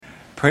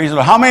Praise the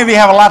Lord. How many of you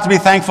have a lot to be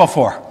thankful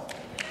for?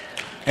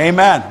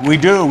 Amen. We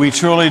do. We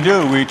truly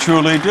do. We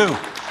truly do.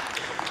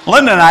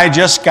 Linda and I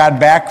just got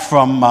back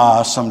from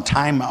some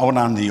time out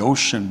on the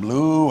ocean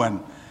blue,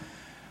 and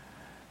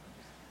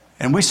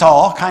we saw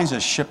all kinds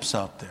of ships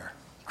out there.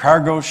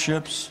 Cargo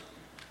ships,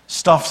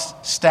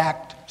 stuff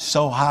stacked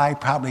so high,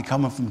 probably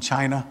coming from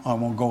China. I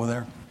won't go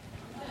there.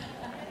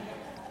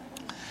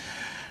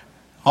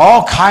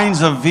 All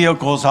kinds of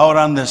vehicles out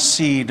on the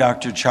sea,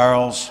 Dr.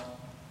 Charles.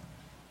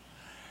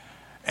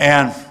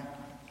 And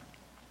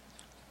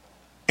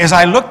as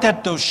I looked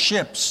at those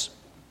ships,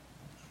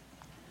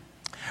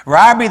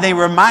 Robbie, they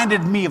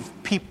reminded me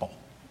of people.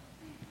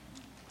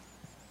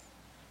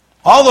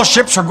 All those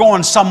ships are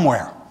going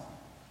somewhere.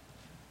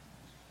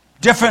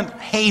 Different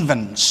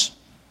havens,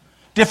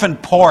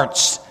 different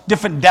ports,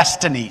 different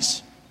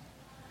destinies.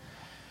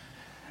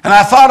 And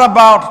I thought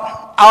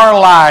about our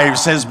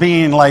lives as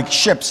being like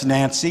ships,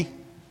 Nancy,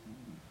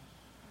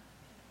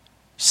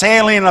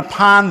 sailing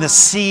upon the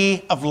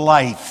sea of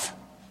life,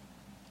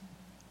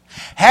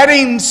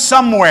 heading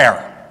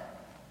somewhere,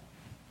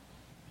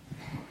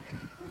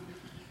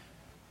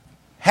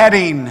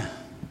 heading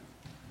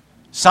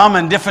some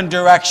in different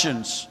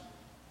directions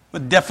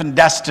with different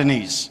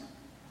destinies.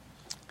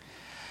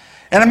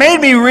 And it made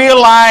me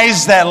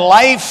realize that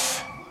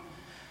life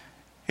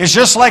is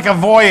just like a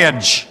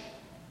voyage.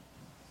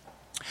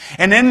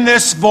 And in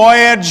this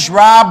voyage,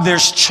 Rob,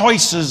 there's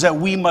choices that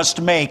we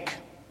must make.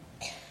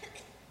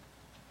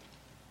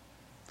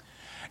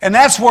 And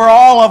that's where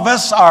all of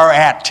us are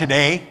at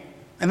today.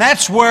 And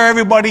that's where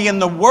everybody in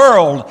the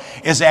world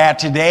is at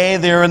today.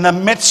 They're in the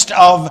midst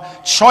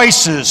of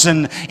choices.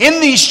 And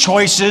in these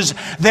choices,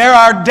 there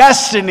are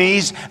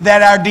destinies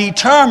that are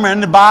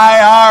determined by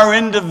our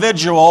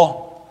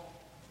individual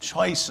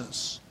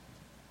choices.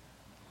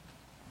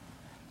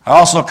 I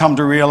also come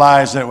to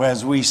realize that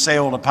as we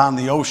sailed upon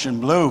the ocean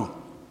blue,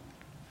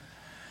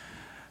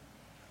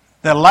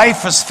 that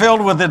life is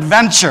filled with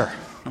adventure.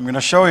 I'm going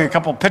to show you a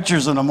couple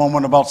pictures in a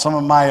moment about some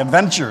of my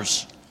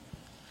adventures.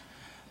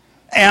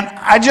 And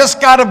I just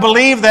got to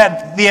believe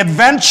that the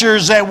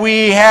adventures that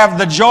we have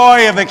the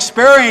joy of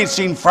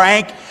experiencing,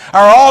 Frank,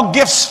 are all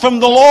gifts from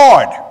the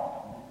Lord.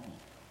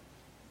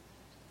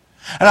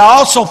 And I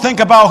also think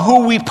about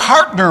who we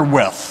partner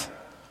with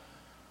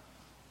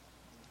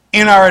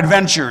in our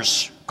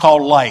adventures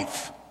called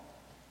life.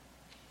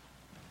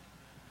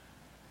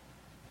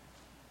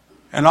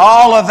 And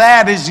all of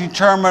that is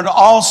determined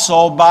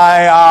also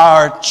by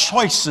our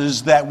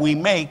choices that we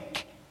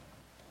make.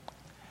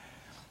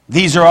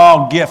 These are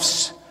all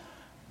gifts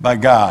by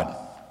God.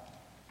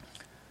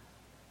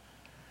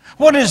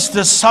 What is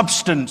the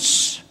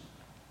substance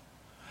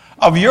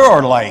of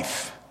your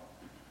life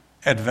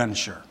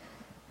adventure?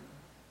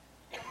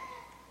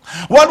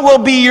 What will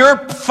be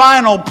your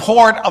final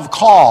port of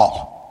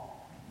call?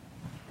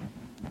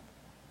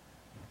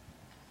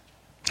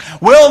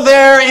 Will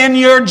there in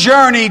your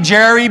journey,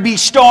 Jerry, be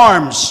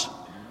storms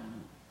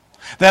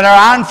that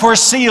are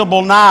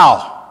unforeseeable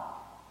now?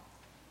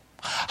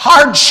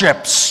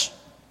 Hardships.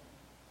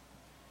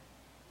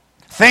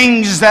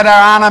 Things that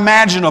are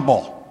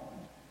unimaginable,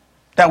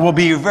 that will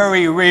be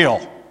very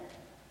real.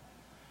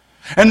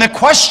 And the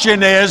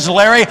question is,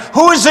 Larry,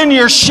 who is in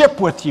your ship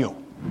with you?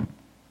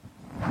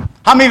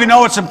 How many of you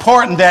know it's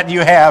important that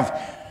you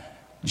have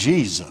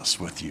Jesus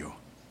with you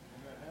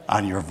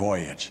on your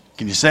voyage?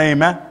 Can you say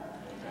amen?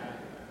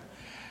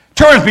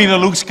 Turn with me to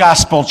Luke's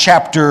Gospel,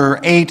 chapter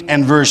 8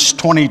 and verse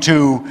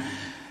 22.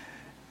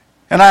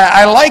 And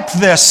I like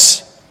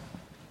this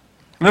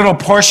little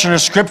portion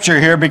of Scripture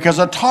here because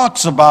it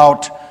talks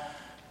about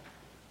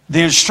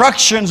the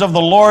instructions of the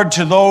Lord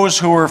to those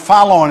who are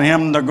following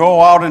Him to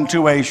go out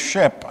into a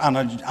ship on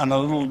a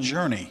little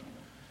journey.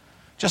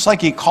 Just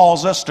like He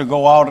calls us to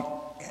go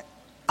out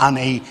on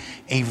a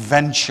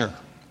venture.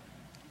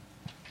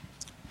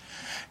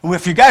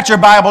 If you got your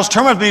Bibles,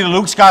 turn with me to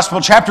Luke's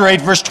Gospel, chapter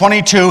 8, verse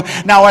 22.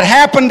 Now it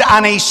happened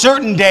on a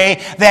certain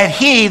day that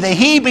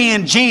he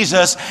being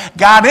Jesus,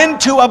 got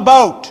into a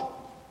boat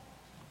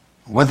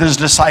with His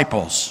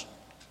disciples.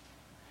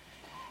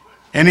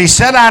 And He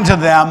said unto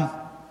them,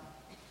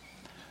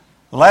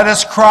 let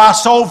us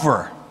cross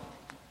over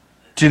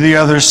to the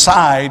other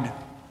side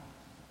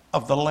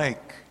of the lake.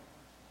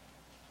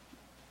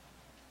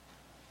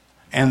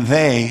 And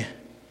they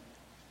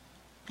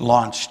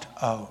launched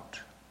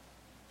out.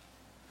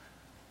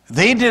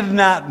 They did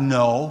not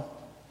know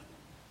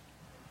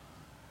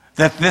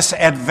that this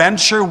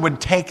adventure would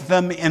take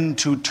them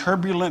into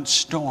turbulent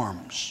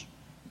storms.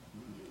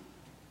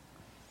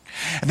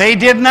 They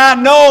did not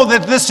know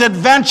that this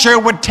adventure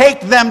would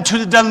take them to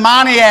the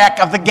demoniac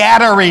of the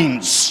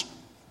Gadarenes,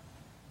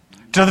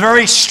 to the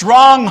very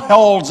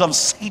strongholds of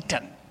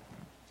Satan.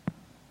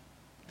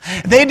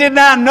 They did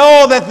not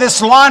know that this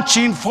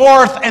launching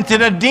forth into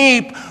the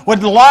deep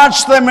would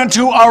launch them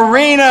into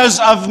arenas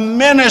of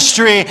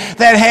ministry that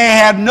they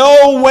had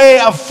no way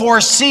of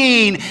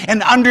foreseeing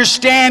and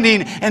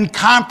understanding and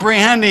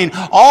comprehending.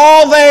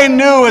 All they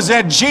knew is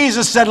that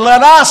Jesus said,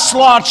 let us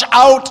launch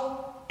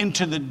out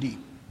into the deep.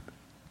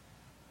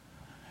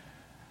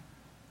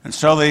 And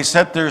so they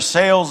set their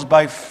sails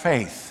by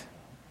faith.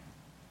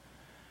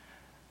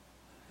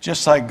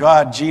 Just like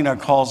God, Gina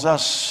calls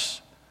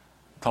us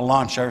to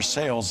launch our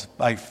sails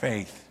by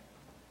faith.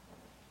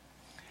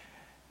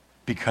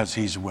 Because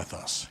He's with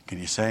us. Can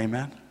you say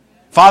amen?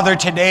 Father,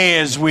 today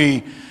as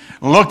we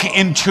look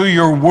into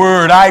your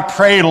word, I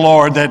pray,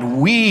 Lord, that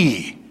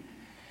we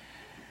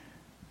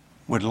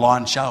would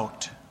launch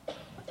out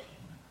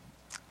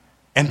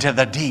into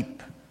the deep,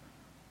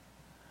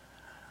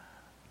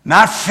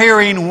 not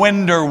fearing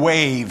wind or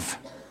wave,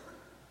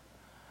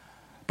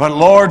 but,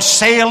 Lord,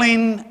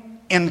 sailing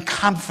in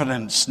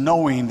confidence,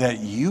 knowing that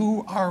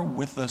you are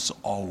with us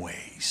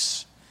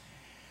always,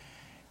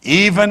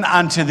 even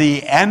unto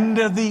the end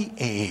of the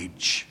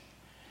age.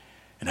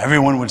 And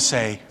everyone would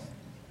say,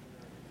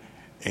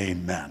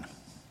 amen.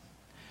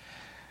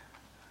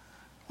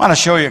 I want to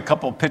show you a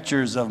couple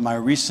pictures of my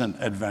recent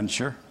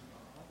adventure.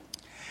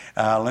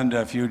 Linda,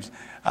 if you'd...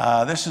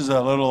 this is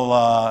a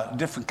little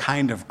different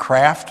kind of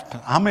craft.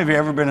 How many of you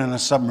have ever been in a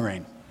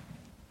submarine?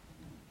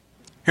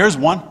 Here's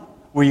one.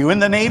 Were you in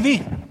the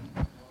Navy?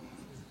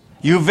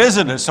 You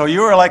visited, so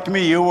you were like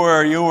me. You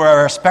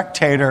were a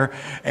spectator.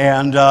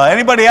 And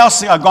anybody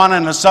else gone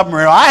in a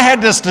submarine? I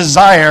had this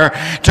desire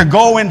to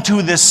go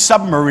into this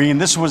submarine.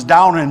 This was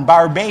down in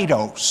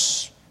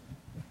Barbados.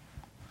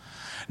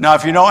 Now,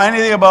 if you know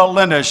anything about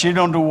Linda, she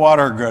don't do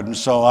water good, and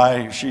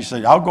so she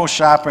said, "I'll go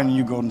shopping, and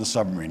you go in the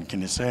submarine." Can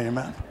you say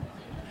amen?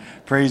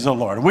 Praise the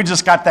Lord. We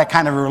just got that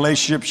kind of a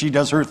relationship. She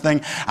does her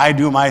thing, I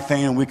do my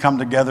thing, and we come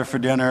together for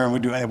dinner,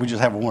 and we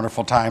just have a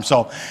wonderful time.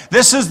 So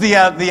this is the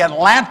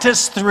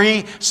Atlantis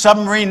 3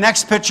 submarine.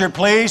 Next picture,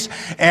 please.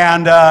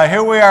 And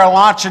here we are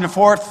launching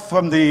forth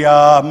from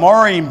the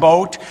mooring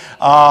boat,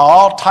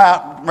 all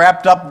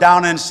wrapped up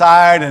down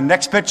inside. And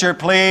next picture,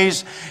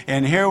 please.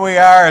 And here we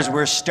are as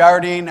we're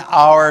starting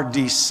our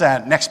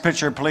descent. Next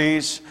picture,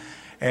 please.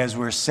 As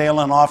we're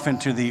sailing off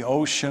into the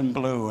ocean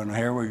blue, and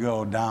here we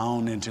go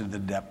down into the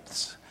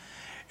depths.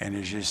 And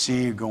as you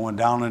see, going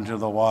down into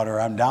the water,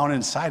 I'm down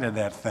inside of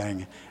that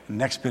thing.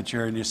 Next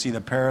picture, and you see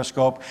the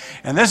periscope.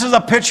 And this is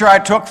a picture I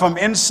took from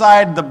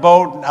inside the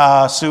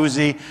boat,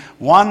 Susie,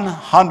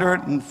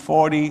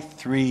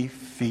 143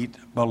 feet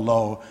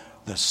below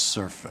the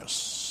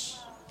surface.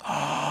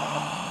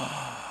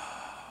 I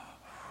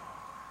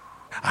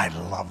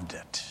loved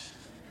it.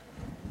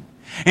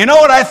 You know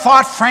what I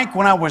thought, Frank,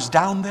 when I was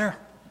down there?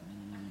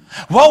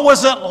 What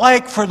was it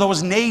like for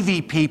those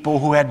Navy people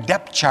who had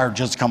depth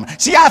charges coming?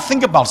 See, I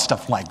think about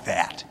stuff like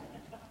that.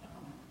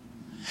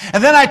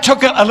 And then I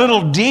took it a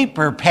little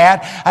deeper,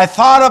 Pat. I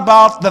thought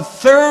about the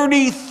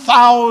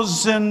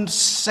 30,000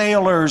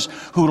 sailors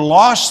who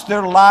lost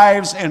their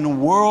lives in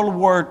World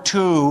War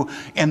II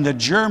in the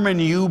German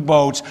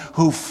U-boats,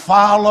 who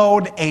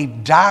followed a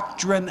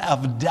doctrine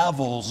of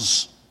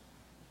devils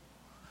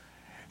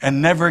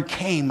and never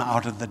came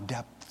out of the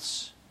depths.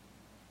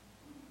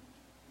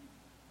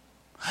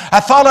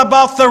 I thought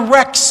about the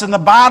wrecks in the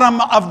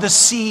bottom of the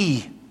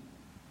sea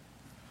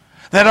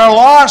that are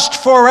lost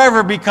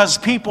forever because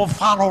people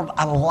followed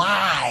a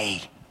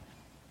lie.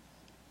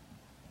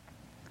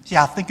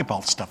 Yeah, I think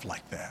about stuff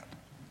like that.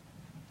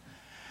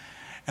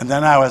 And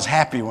then I was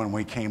happy when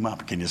we came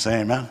up. Can you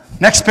say amen?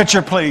 Next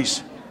picture,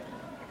 please.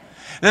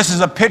 This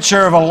is a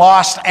picture of a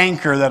lost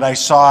anchor that I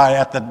saw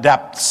at the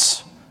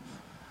depths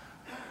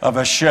of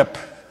a ship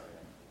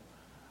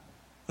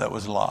that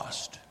was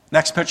lost.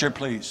 Next picture,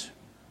 please.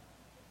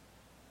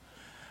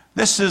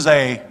 This is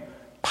a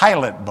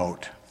pilot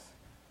boat.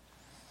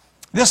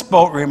 This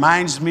boat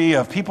reminds me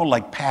of people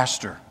like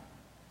Pastor,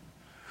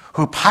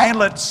 who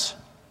pilots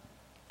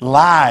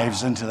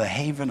lives into the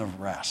haven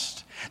of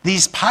rest.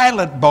 These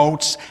pilot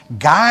boats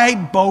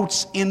guide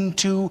boats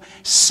into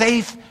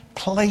safe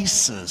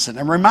places. And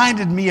it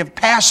reminded me of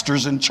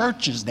pastors in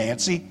churches,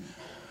 Nancy,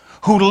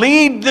 who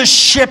lead the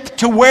ship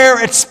to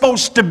where it's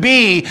supposed to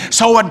be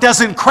so it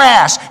doesn't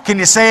crash. Can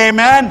you say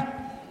amen?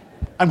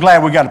 I'm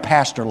glad we got a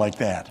pastor like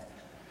that.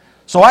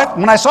 So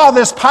when I saw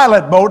this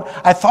pilot boat,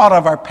 I thought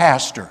of our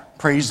pastor.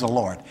 Praise the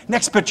Lord.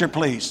 Next picture,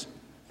 please.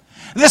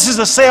 This is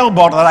a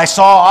sailboat that I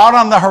saw out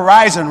on the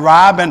horizon,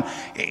 Rob, and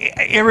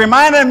it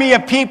reminded me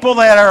of people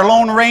that are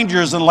lone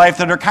rangers in life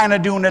that are kind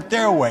of doing it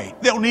their way.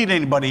 They don't need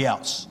anybody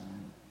else.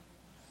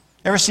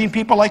 Ever seen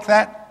people like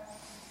that?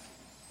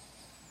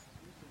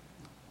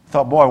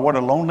 Thought, boy, what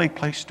a lonely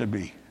place to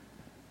be.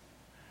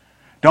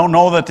 Don't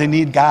know that they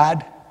need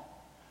God.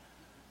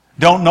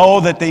 Don't know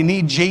that they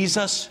need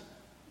Jesus.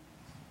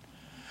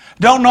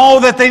 Don't know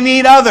that they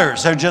need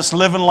others. They're just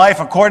living life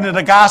according to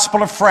the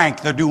gospel of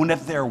Frank. They're doing it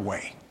their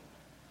way.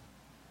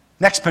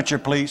 Next picture,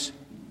 please.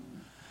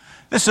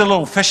 This is a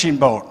little fishing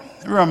boat.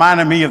 It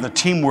reminded me of the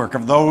teamwork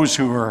of those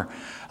who are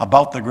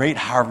about the great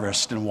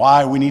harvest and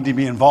why we need to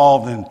be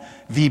involved in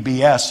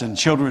VBS and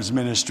children's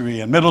ministry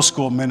and middle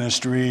school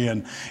ministry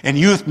and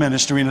youth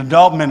ministry and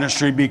adult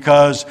ministry,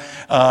 because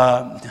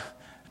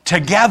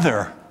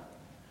together,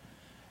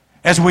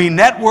 as we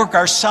network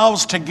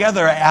ourselves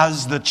together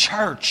as the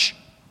church,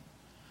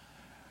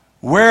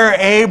 we're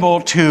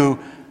able to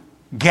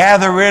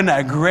gather in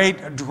a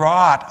great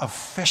draught of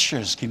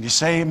fishes. Can you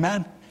say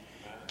amen?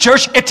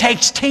 Church, it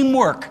takes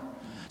teamwork.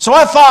 So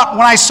I thought,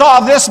 when I saw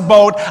this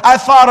boat, I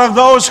thought of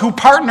those who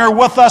partner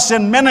with us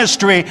in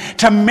ministry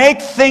to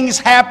make things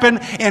happen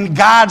in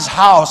God's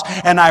house,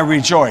 and I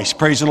rejoice.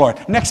 Praise the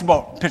Lord. Next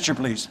boat, picture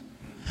please.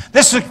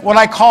 This is what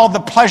I call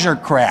the pleasure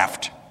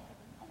craft.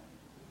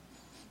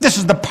 This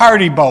is the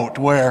party boat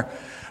where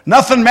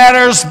nothing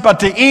matters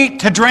but to eat,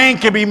 to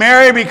drink, and be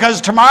merry,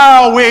 because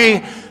tomorrow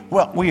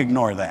we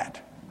ignore that.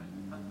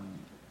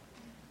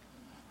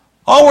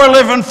 All we're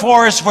living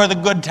for is for the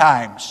good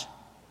times.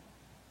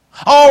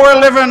 All we're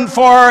living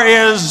for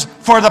is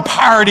for the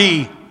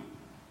party,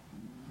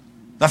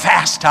 the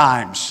fast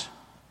times.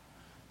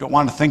 Don't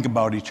want to think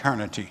about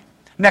eternity.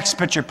 Next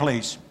picture,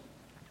 please.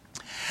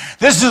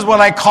 This is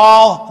what I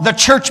call the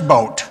church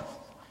boat. You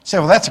say,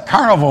 well, that's a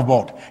carnival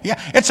boat.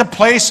 Yeah, it's a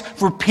place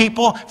where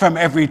people from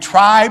every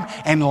tribe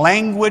and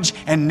language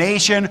and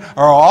nation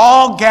are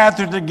all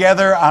gathered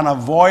together on a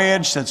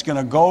voyage that's going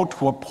to go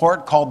to a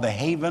port called the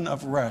Haven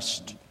of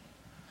Rest.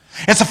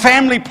 It's a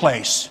family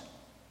place.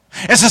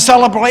 It's a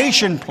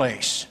celebration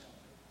place.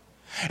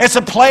 It's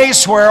a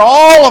place where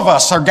all of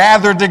us are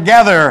gathered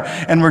together,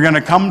 and we're going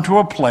to come to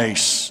a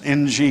place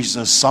in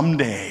Jesus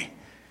someday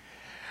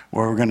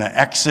where we're going to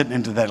exit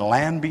into that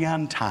land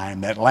beyond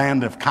time, that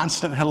land of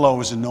constant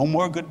hellos and no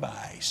more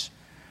goodbyes.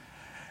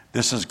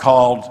 This is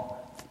called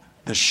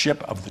the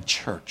ship of the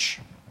church.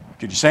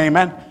 Could you say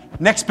amen?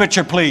 Next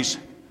picture, please.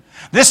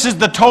 This is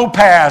the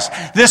Topaz.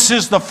 This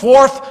is the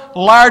fourth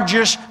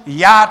largest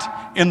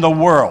yacht in the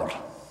world.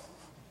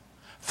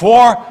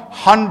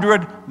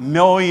 $400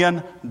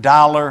 million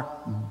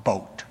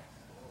boat.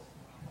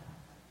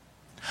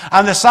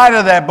 On the side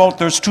of that boat,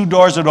 there's two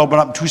doors that open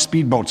up and two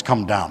speedboats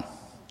come down.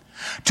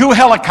 Two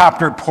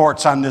helicopter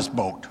ports on this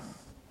boat.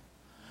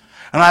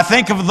 And I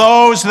think of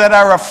those that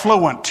are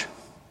affluent.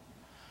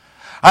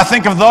 I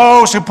think of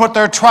those who put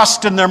their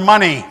trust in their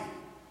money.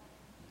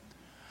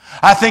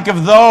 I think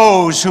of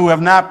those who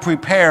have not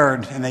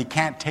prepared and they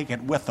can't take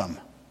it with them.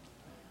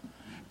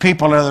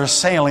 People that are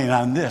sailing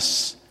on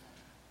this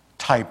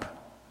type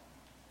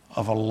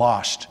of a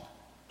lost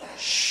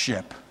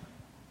ship.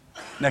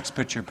 Next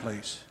picture,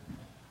 please.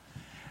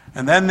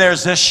 And then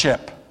there's this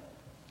ship.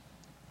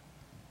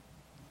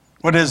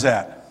 What is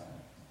that?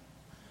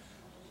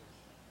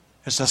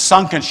 It's a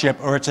sunken ship,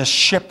 or it's a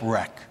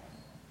shipwreck.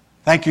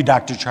 Thank you,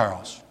 Dr.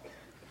 Charles.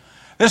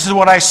 This is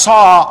what I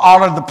saw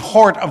out of the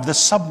port of the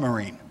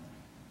submarine.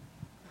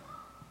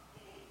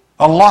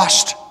 A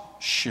lost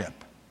ship.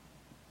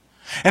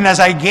 And as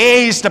I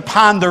gazed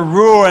upon the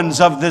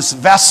ruins of this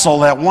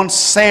vessel that once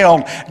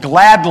sailed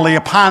gladly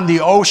upon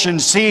the ocean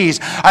seas,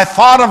 I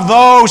thought of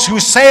those who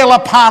sail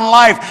upon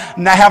life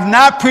and have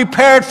not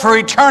prepared for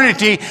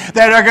eternity,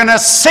 that are going to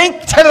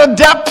sink to the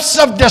depths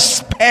of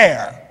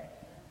despair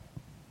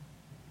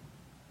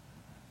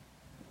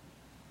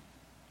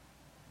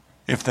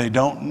if they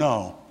don't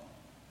know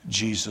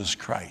Jesus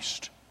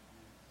Christ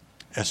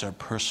as their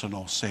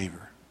personal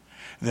Savior.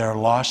 They're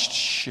lost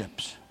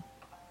ships.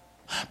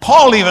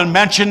 Paul even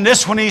mentioned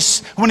this when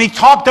he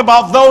talked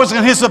about those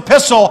in his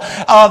epistle,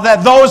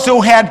 that those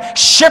who had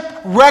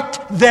shipwrecked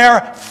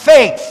their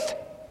faith.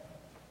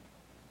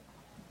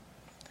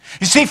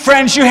 You see,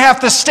 friends, you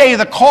have to stay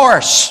the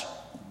course.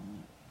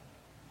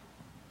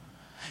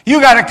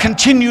 You got to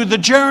continue the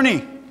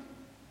journey.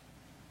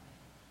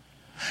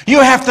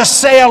 You have to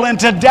sail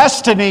into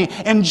destiny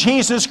in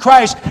Jesus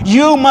Christ.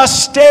 You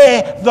must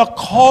stay the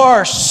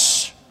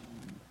course.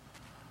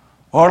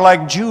 Or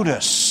like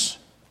Judas,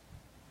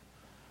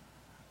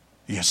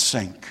 you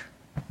sink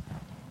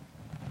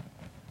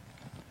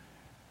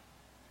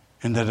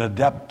into the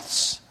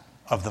depths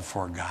of the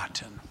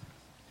forgotten.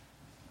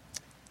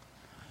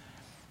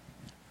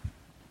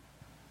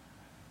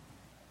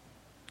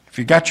 If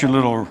you got your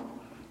little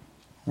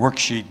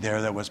worksheet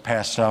there that was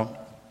passed out,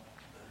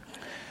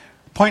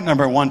 point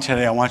number 1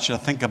 today I want you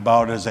to think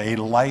about is a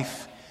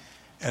life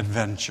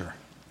adventure.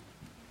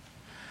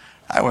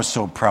 I was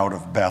so proud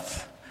of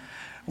Beth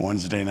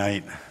Wednesday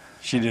night.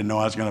 She didn't know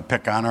I was going to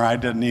pick on her. I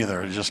didn't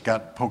either. It just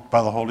got poked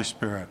by the Holy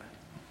Spirit.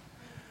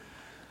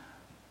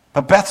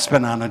 But Beth's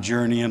been on a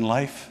journey in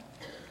life,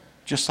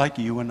 just like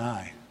you and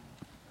I.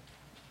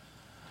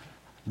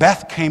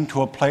 Beth came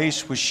to a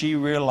place where she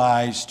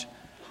realized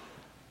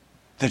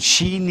that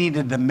she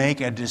needed to make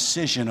a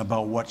decision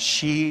about what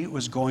she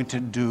was going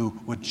to do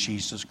with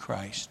Jesus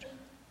Christ.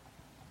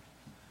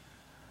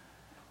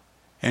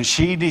 And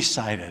she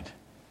decided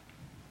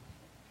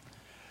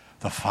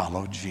to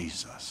follow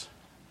Jesus.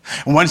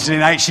 Wednesday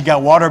night she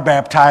got water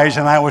baptized,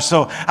 and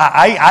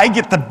I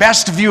get the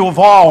best view of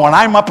all when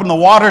I'm up in the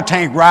water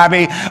tank,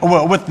 Robbie,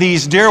 with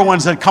these dear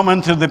ones that come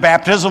into the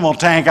baptismal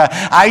tank.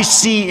 I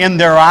see in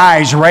their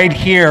eyes right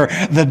here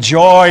the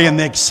joy and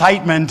the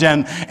excitement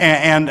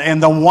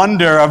and the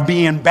wonder of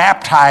being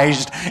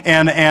baptized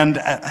and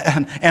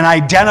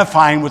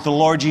identifying with the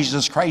Lord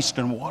Jesus Christ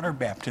in water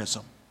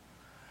baptism.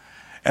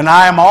 And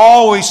I am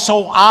always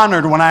so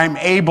honored when I'm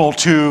able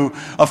to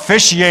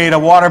officiate a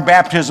water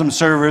baptism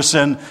service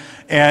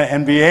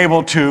and be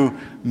able to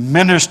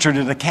minister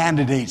to the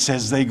candidates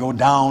as they go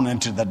down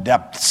into the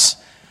depths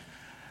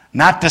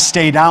Not to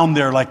stay down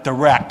there like the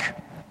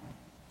wreck.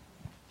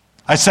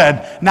 I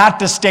said, not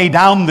to stay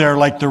down there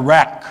like the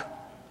wreck,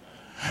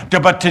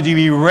 but to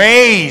be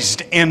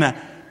raised in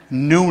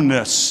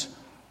newness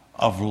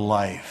of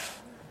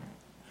life.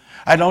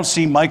 I don't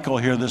see Michael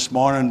here this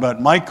morning,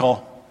 but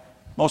Michael,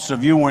 most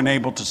of you weren't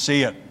able to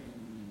see it.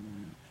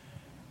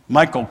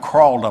 Michael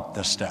crawled up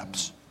the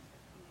steps.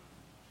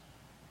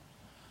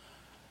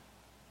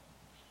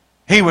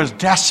 He was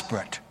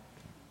desperate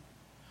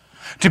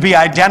to be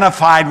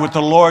identified with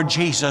the Lord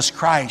Jesus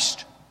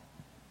Christ.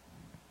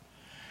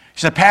 He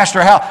said,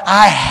 Pastor Hal,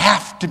 I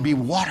have to be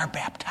water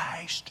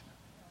baptized.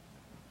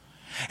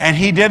 And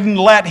he didn't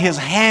let his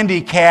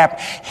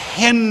handicap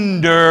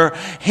hinder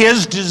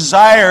his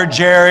desire,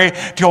 Jerry,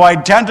 to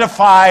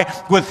identify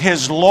with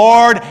his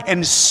Lord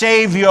and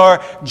Savior,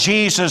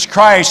 Jesus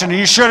Christ. And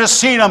you should have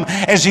seen him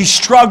as he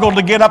struggled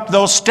to get up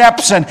those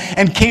steps and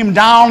came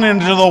down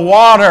into the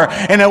water.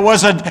 And it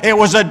was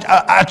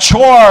a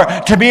chore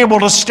to be able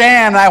to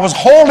stand. I was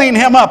holding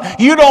him up.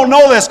 You don't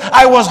know this.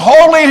 I was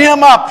holding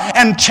him up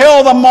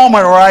until the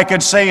moment where I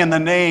could say in the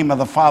name of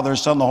the Father,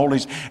 Son, and the Holy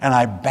Spirit, and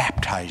I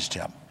baptized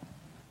him.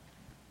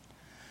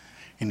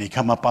 And he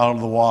come up out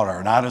of the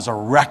water, not as a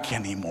wreck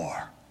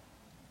anymore,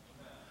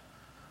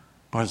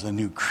 but as a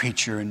new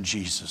creature in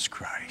Jesus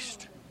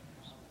Christ.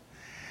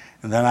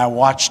 And then I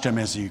watched him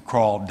as he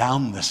crawled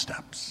down the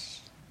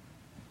steps.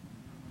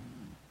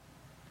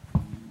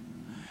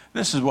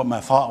 This is what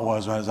my thought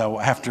was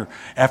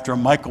after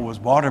Michael was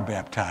water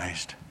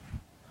baptized.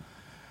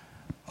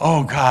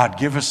 Oh God,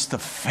 give us the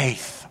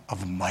faith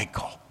of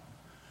Michael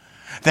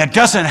that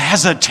doesn't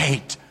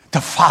hesitate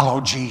to follow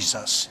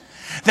Jesus,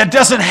 that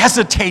doesn't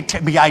hesitate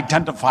to be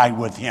identified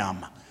with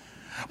him,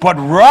 but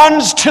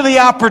runs to the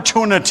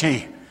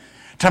opportunity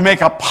to make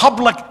a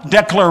public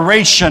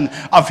declaration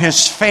of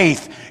his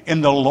faith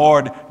in the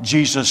Lord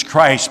Jesus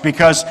Christ.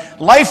 Because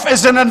life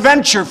is an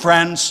adventure,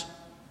 friends.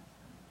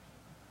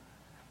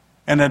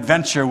 An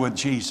adventure with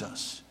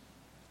Jesus.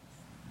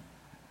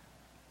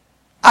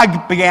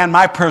 I began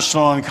my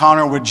personal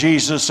encounter with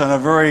Jesus in a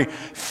very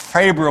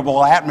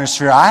favorable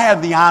atmosphere. I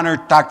had the honor,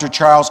 Dr.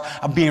 Charles,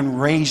 of being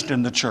raised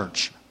in the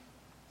church.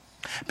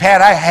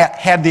 Pat, I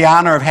had the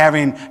honor of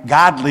having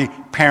godly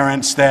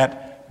parents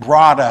that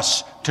brought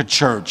us to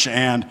church,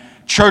 and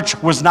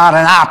church was not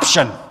an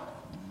option.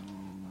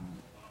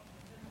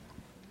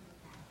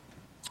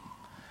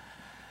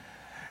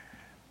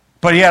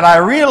 But yet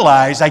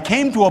I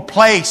came to a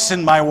place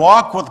in my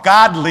walk with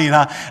God,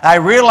 Lena, I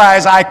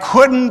realized I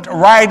couldn't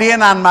ride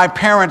in on my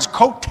parents'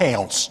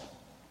 coattails.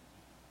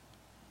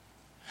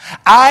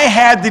 I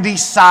had to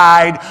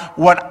decide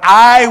what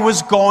I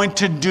was going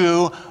to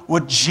do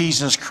with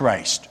Jesus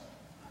Christ.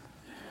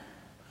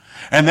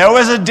 And there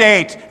was a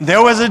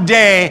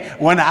day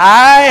when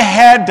I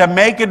had to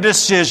make a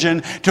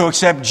decision to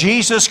accept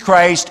Jesus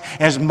Christ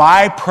as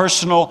my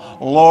personal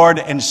Lord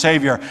and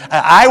Savior.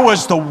 I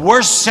was the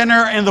worst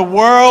sinner in the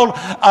world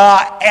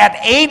at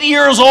 8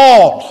 years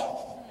old.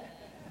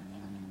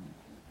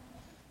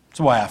 That's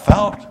the way I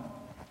felt.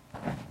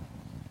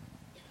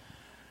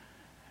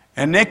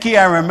 And Nikki,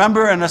 I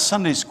remember in a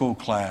Sunday school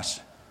class,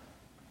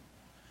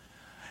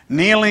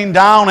 kneeling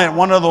down at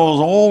one of those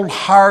old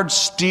hard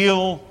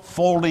steel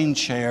folding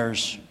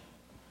chairs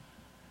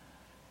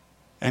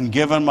and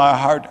giving my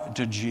heart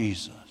to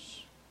Jesus.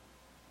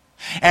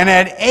 And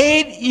at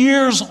 8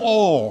 years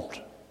old,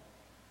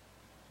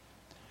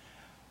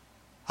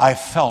 I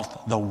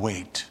felt the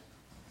weight.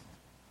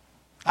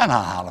 I don't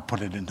know how to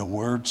put it into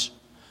words.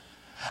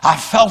 I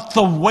felt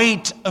the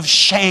weight of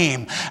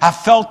shame. I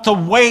felt the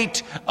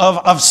weight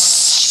of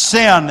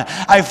sin.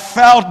 I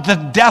felt the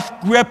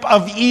death grip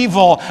of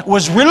evil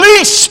was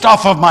released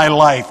off of my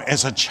life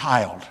as a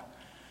child.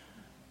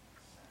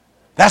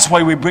 That's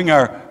why we bring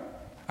our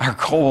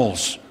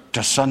coals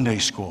to Sunday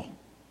school.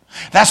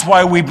 That's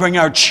why we bring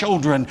our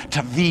children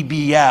to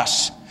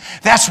VBS.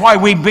 That's why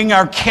we bring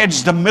our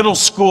kids to middle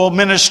school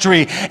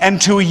ministry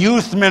and to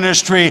youth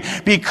ministry,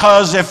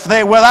 because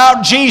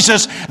without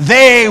Jesus,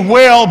 they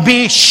will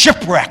be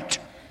shipwrecked.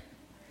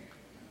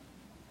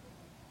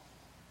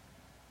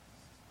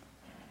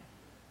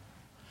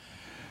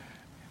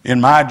 In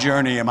my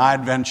journey, in my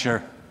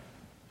adventure,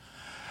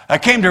 I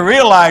came to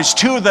realize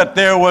too that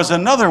there was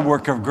another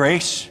work of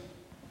grace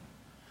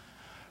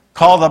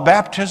called the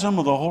baptism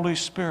of the Holy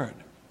Spirit.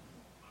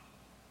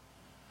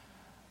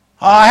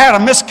 I had a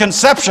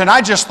misconception.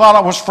 I just thought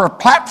it was for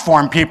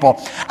platform people.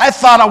 I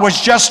thought it was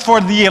just for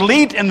the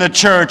elite in the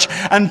church,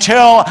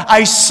 until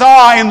I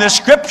saw in the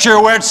scripture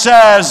where it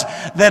says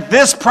that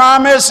this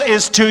promise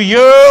is to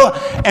you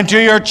and to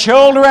your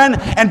children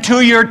and to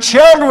your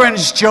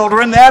children's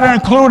children. That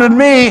included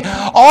me,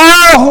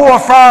 all who are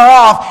far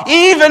off,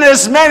 even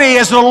as many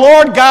as the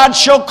Lord God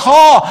shall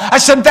call. I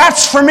said,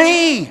 that's for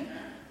me.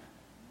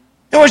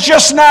 It was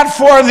just not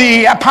for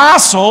the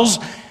apostles.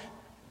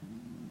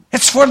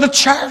 It's for the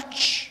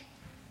church.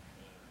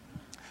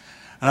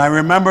 And I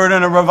remembered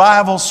in a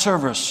revival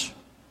service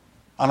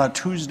on a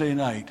Tuesday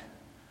night,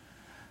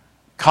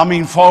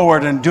 coming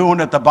forward and doing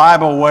it the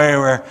Bible way,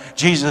 where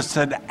Jesus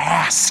said,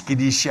 ask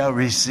and ye shall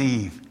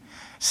receive.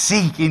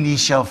 Seek and ye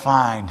shall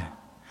find.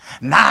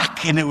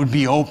 Knock and it would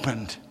be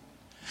opened.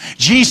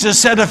 Jesus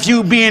said, if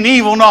you being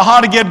evil know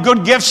how to give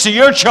good gifts to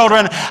your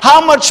children,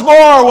 how much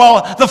more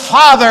will the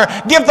Father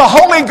give the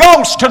Holy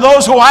Ghost to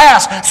those who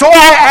ask? So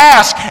I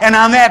asked, and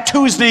on that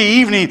Tuesday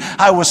evening,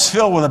 I was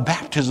filled with the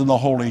baptism of the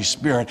Holy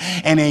Spirit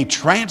and a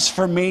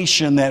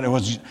transformation that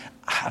was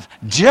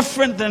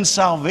different than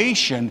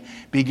salvation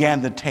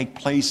began to take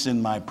place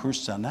in my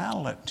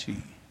personality.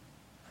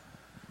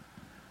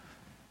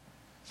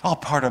 It's all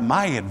part of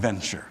my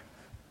adventure.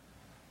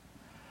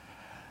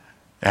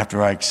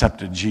 After I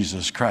accepted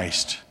Jesus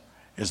Christ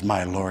as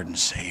my Lord and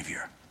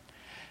Savior.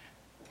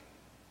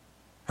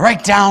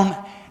 Write down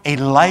a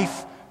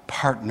life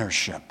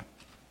partnership.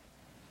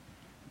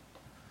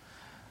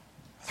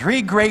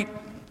 Three great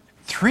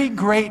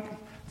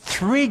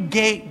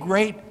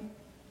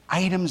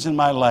items in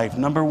my life.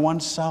 Number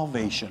one,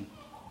 salvation.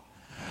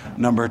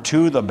 Number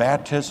two, the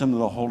baptism of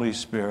the Holy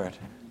Spirit.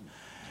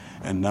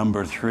 And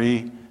number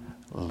three,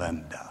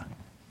 Linda.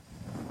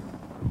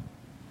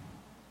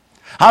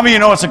 How many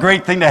of you know it's a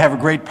great thing to have a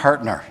great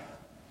partner?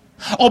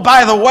 Oh,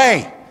 by the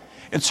way,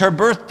 it's her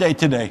birthday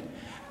today.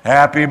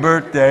 Happy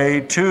birthday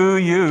to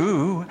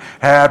you.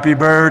 Happy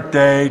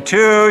birthday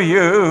to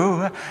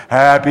you.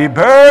 Happy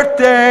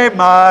birthday,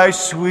 my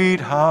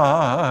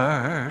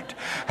sweetheart.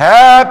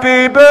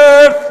 Happy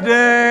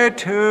birthday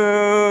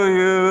to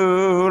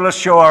you. Let's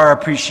show our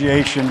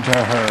appreciation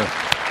to her.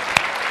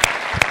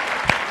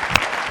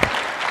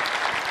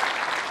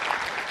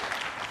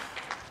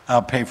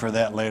 I'll pay for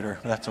that later.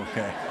 That's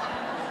okay.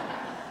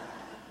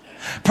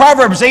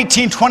 Proverbs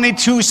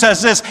 18:22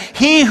 says this,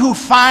 he who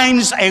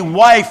finds a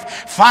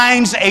wife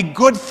finds a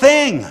good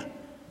thing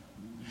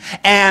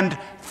and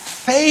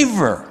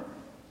favor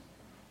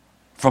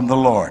from the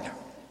Lord.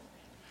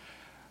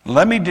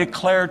 Let me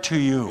declare to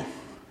you,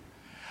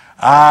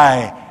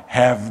 I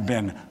have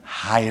been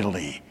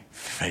highly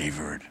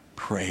favored.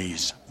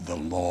 Praise the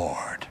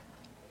Lord.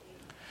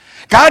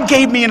 God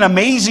gave me an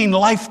amazing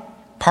life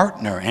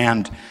partner,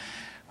 and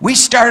we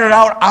started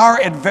out our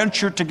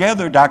adventure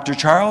together, Dr.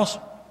 Charles.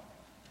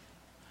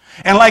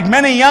 And like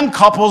many young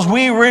couples,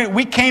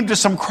 we came to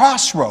some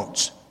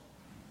crossroads.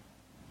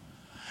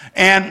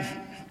 And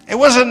it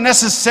wasn't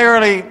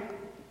necessarily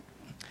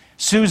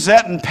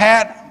Suzette and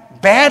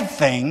Pat bad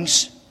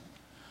things,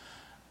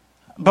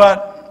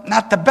 but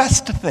not the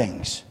best of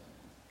things.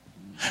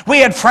 We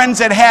had friends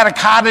that had a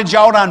cottage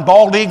out on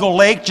Bald Eagle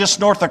Lake just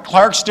north of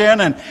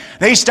Clarkston, and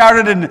they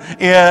started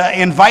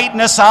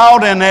inviting us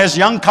out, and as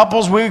young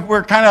couples we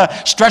were kind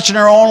of stretching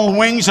our own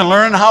wings and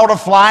learning how to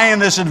fly in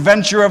this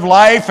adventure of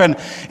life, and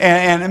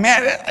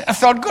man, it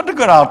felt good to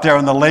go out there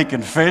on the lake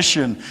and fish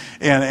and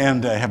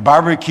have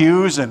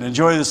barbecues and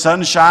enjoy the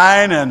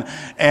sunshine,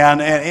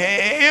 and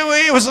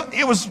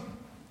it was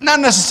not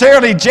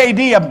necessarily,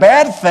 JD, a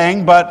bad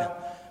thing,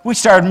 but we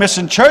started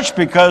missing church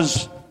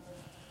because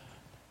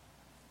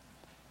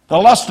the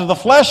lust of the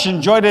flesh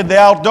enjoyed the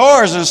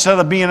outdoors instead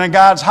of being in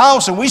God's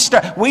house. And we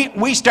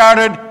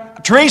started,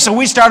 Teresa,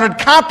 we started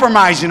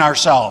compromising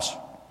ourselves.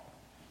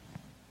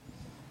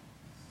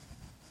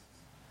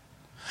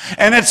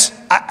 And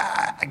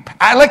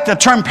I like the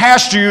term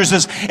Pastor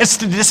uses, it's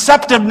the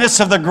deceptiveness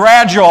of the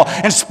gradual.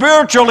 And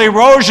spiritual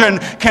erosion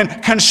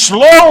can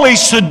slowly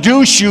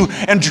seduce you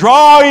and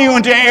draw you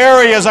into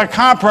areas of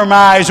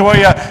compromise where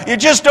you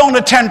just don't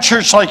attend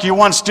church like you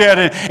once did,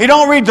 and you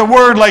don't read the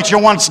Word like you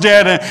once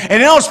did, and you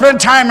don't spend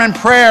time in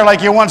prayer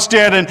like you once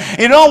did, and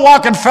you don't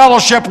walk in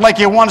fellowship like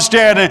you once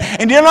did,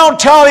 and you don't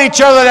tell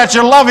each other that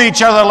you love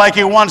each other like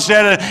you once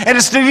did. And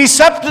it's the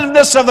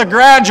deceptiveness of the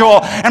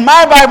gradual. And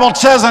my Bible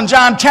says in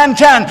John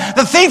 10:10,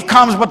 the thief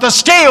comes but to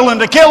steal and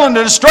to kill and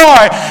to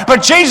destroy.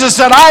 But Jesus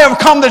said, I have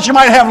come that you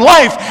might have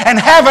life and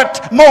have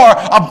it more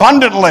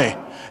abundantly.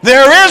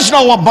 There is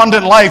no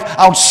abundant life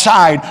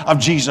outside of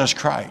Jesus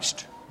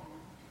Christ.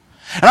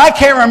 And I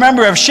can't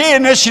remember if she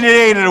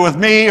initiated with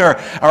me or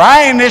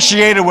I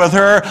initiated with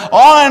her.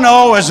 All I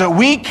know is that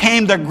we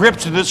came to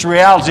grips with this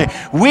reality.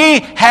 We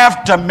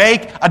have to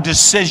make a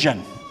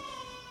decision.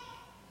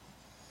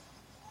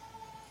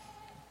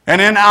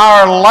 And in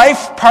our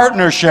life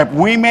partnership,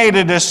 we made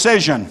a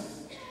decision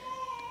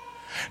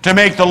to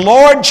make the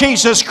Lord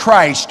Jesus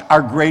Christ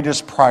our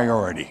greatest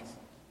priority.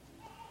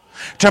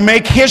 To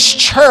make His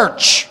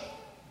church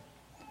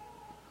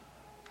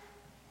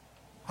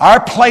our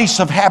place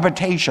of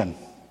habitation.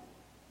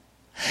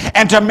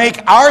 And to make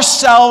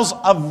ourselves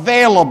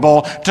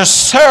available to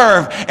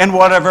serve in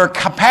whatever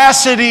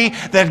capacity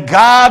that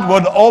God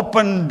would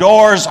open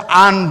doors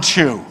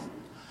onto.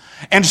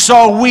 And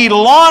so we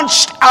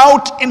launched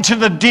out into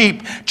the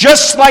deep,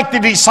 just like the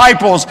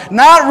disciples,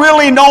 not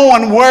really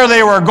knowing where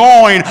they were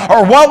going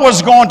or what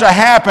was going to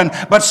happen.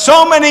 But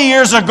so many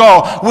years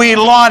ago, we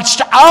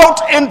launched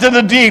out into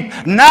the deep,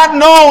 not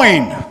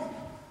knowing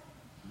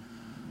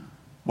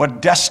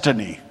what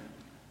destiny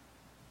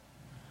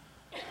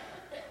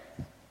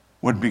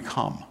would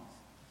become.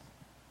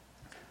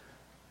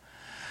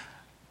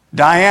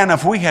 Diane,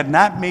 if we had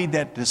not made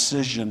that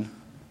decision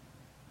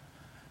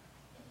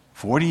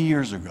 40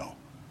 years ago,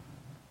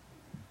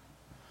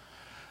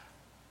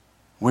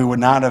 we would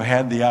not have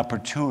had the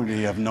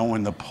opportunity of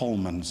knowing the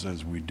Pullmans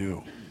as we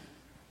do.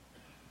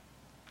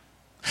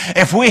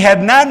 If we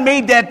had not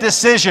made that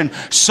decision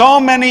so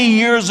many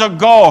years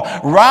ago,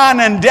 Ron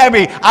and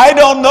Debbie, I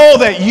don't know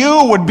that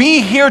you would be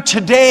here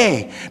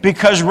today,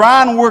 because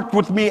Ron worked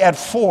with me at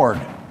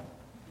Ford.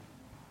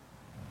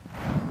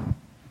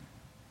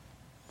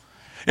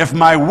 If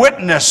my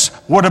witness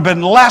would have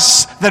been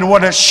less than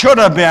what it should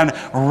have been,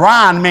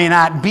 Ron may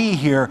not be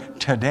here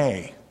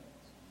today.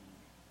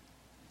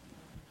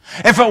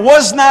 If it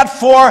was not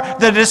for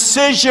the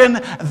decision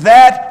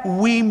that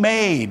we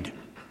made,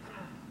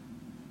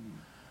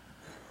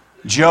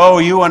 Joe,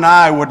 you and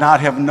I would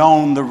not have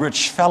known the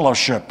rich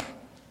fellowship,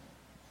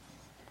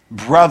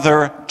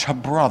 brother to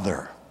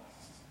brother,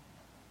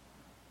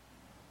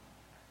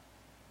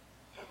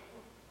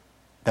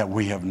 that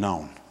we have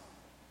known.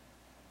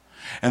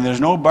 And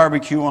there's no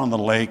barbecue on the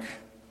lake,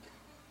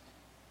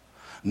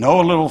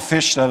 no little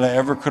fish that I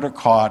ever could have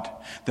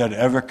caught that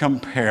ever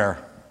compare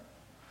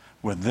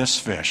with this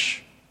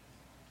fish.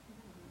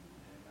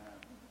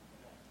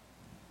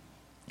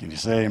 Can you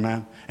say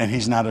amen? And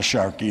he's not a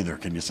shark either.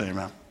 Can you say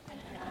amen?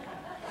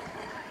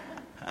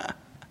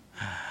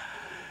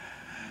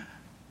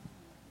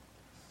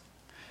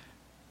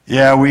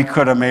 Yeah, we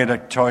could have made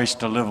a choice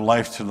to live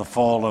life to the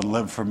full and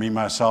live for me,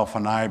 myself,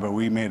 and I, but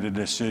we made a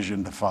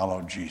decision to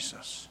follow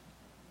Jesus.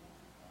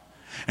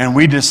 And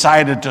we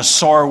decided to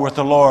soar with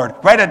the Lord.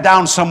 Write it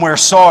down somewhere,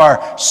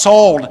 soar,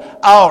 sold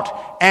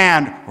out,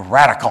 and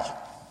radical.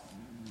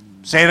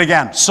 Say it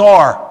again,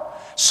 soar,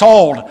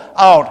 sold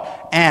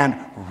out, and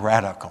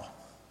radical.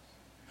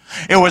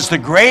 It was the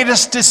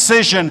greatest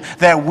decision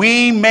that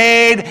we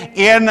made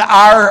in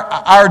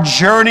our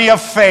journey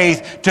of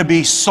faith, to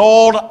be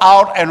sold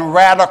out and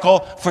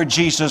radical for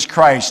Jesus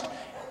Christ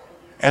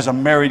as a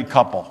married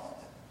couple.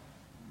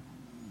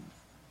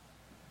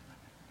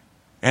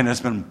 And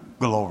it's been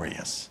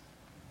glorious.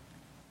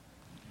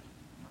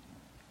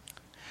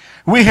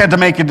 We had to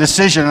make a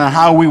decision on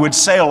how we would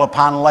sail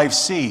upon life's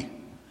sea.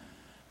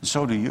 And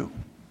so do you.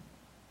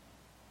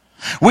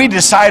 We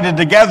decided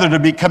together to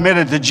be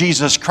committed to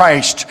Jesus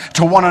Christ,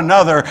 to one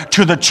another,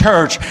 to the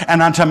church,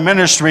 and unto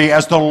ministry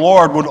as the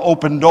Lord would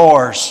open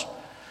doors.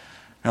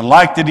 And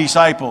like the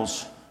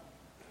disciples,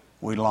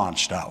 we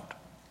launched out,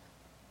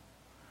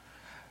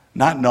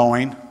 not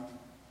knowing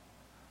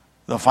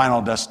the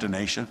final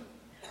destination,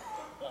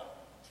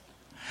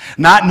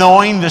 not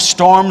knowing the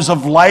storms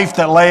of life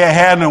that lay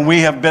ahead. And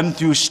we have been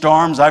through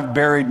storms. I've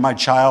buried my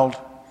child.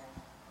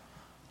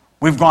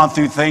 We've gone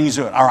through things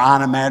that are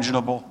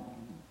unimaginable.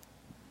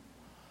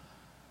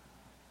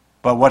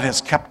 But what has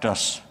kept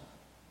us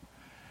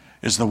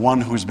is the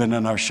one who's been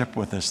in our ship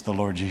with us, the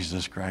Lord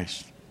Jesus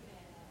Christ.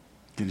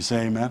 Can you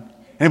say amen?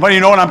 Anybody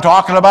know what I'm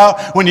talking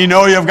about? When you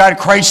know you've got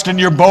Christ in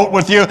your boat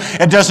with you,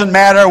 it doesn't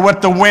matter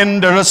what the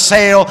wind or the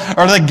sail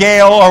or the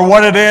gale or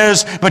what it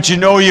is, but you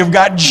know you've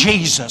got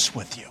Jesus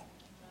with you.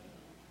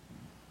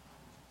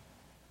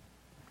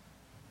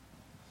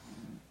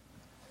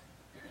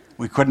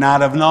 We could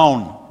not have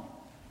known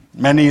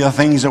many of the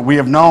things that we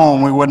have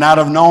known. We would not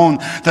have known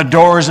the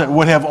doors that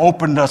would have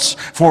opened us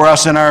for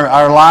us in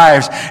our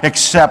lives,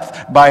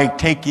 except by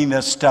taking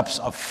the steps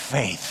of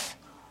faith.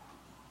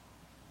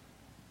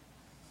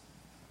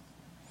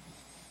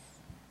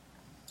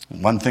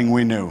 One thing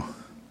we knew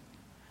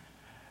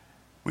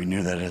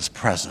that His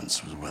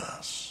presence was with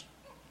us.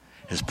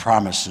 His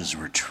promises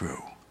were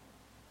true.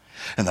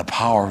 And the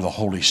power of the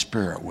Holy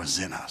Spirit was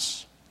in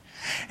us.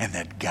 And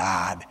that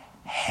God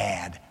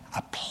had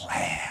a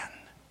plan.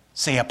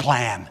 Say a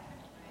plan.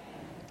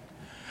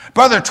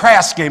 Brother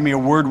Trask gave me a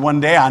word one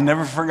day I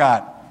never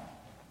forgot.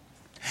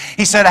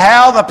 He said,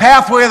 Hal, the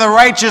pathway of the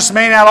righteous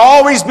may not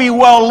always be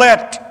well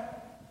lit,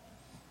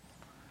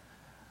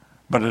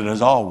 but it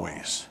is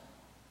always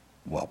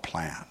well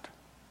planned.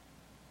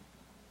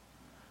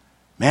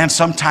 Man,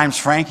 sometimes,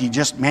 Frank, you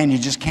just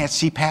can't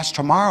see past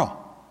tomorrow.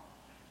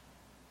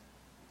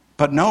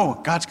 But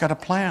no, God's got a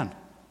plan.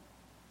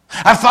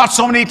 I've thought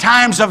so many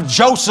times of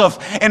Joseph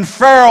in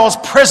Pharaoh's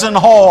prison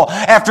hole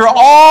after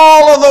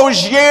all of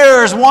those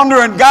years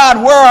wondering,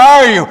 God, where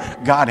are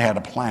you? God had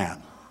a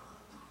plan.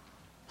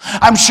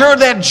 I'm sure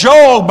that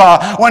Job,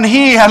 when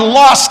he had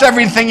lost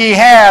everything he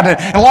had,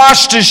 and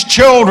lost his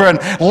children,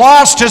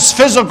 lost his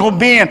physical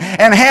being,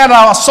 and had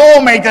a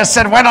soulmate that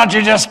said, why don't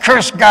you just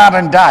curse God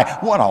and die?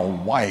 What a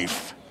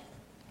wife.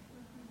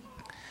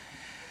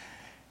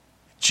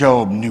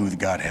 Job knew that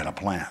God had a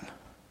plan.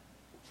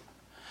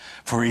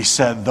 For he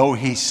said, though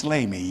he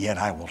slay me, yet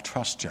I will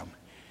trust him.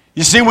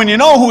 You see, when you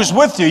know who's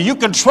with you, you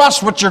can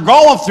trust what you're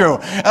going through.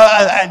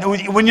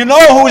 When you know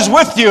who is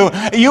with you,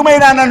 you may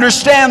not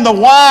understand the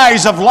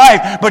whys of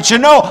life, but you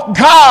know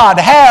God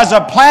has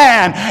a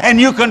plan,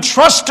 and you can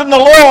trust in the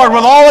Lord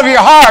with all of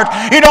your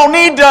heart. You don't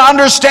need to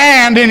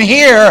understand and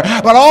hear,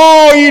 but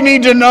all you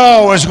need to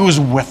know is who's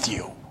with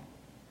you.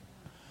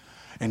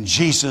 And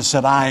Jesus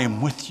said, I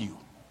am with you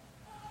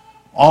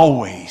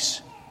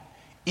always,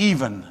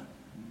 even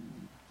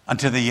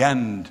unto the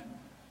end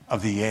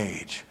of the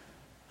age.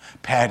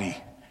 Patty,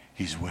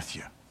 He's with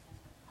you.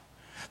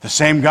 The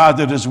same God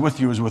that is with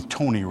you is with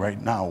Tony right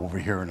now over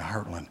here in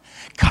Heartland.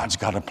 God's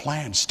got a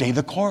plan. Stay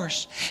the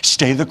course.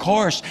 Stay the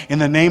course. In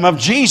the name of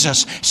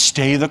Jesus,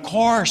 stay the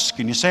course.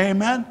 Can you say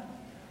amen?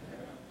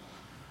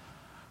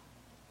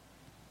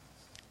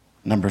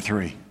 Number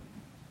 3,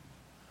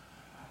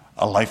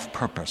 a life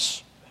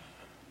purpose.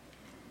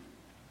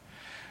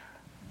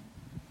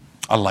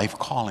 A life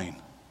calling.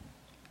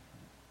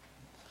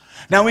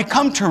 Now we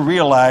come to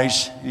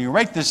realize, you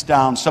write this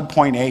down,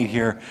 subpoint 8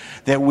 here,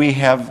 that we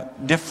have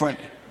different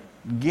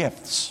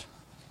gifts.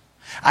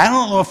 I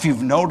don't know if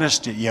you've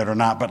noticed it yet or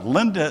not, but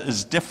Linda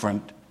is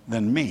different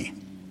than me.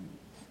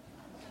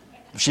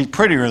 She's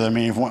prettier than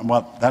me.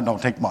 Well, that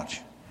don't take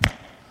much.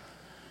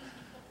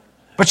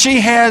 But she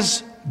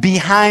has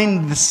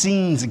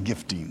behind-the-scenes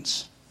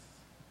giftings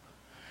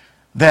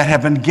that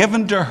have been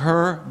given to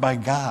her by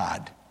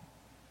God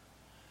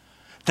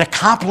to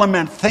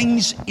complement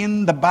things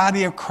in the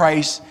body of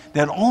Christ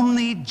that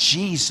only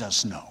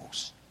Jesus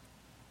knows.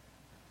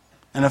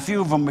 And a few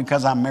of them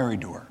because I'm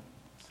married to her.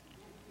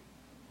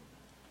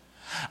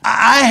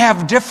 I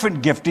have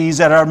different giftings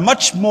that are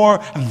much more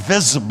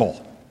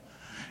visible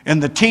in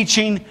the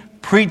teaching,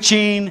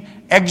 preaching,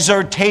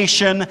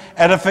 exhortation,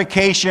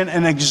 edification,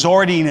 and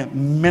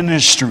exhorting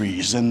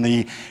ministries, and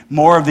the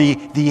more of the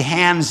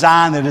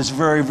hands-on that is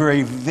very,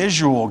 very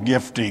visual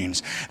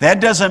giftings.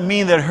 That doesn't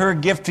mean that her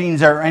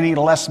giftings are any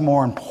less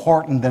more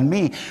important than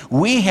me.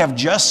 We have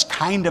just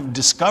kind of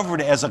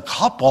discovered as a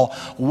couple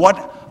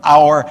what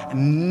our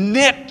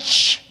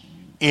niche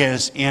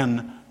is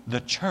in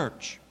the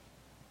church.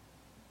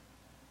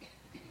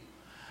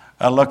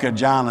 I look at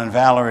John and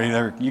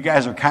Valerie. You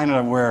guys are kind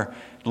of where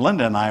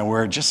Linda and I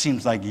were. It just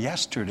seems like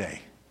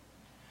yesterday.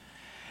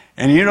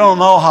 And you don't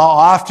know how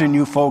often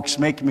you folks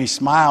make me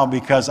smile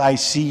because I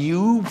see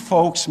you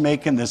folks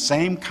making the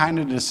same kind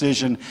of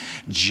decision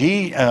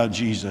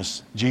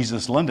Jesus,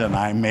 Linda and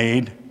I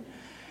made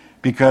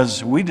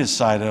because we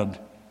decided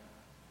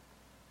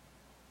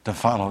to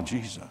follow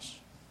Jesus.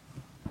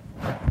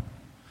 And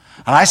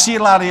I see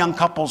a lot of young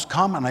couples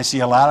come and I see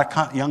a lot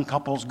of young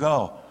couples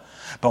go.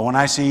 But when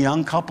I see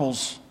young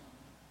couples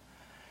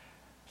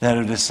that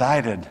have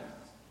decided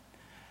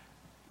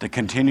to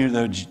continue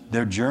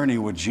their journey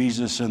with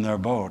Jesus in their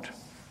boat,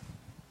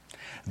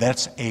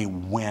 that's a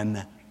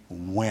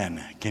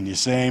win-win. Can you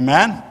say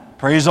amen?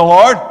 Praise the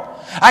Lord.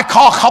 I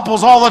call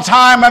couples all the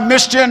time. I've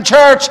missed you in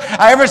church.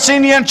 I haven't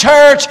seen you in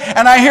church.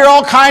 And I hear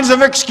all kinds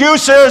of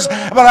excuses.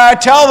 But I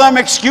tell them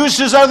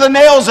excuses are the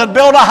nails that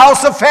build a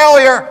house of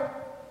failure.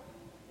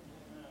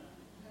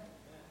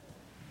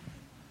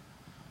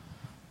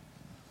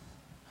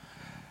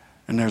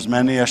 And there's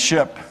many a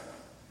ship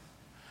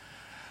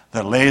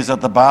that lays at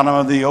the bottom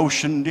of the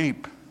ocean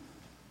deep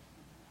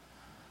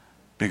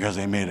because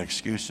they made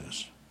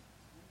excuses.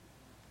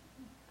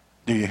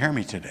 Do you hear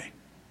me today?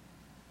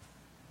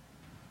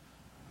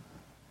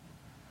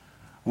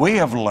 We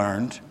have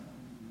learned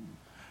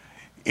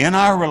in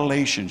our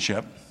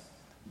relationship,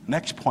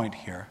 next point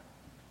here,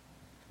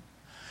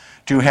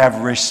 to have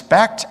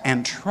respect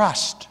and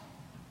trust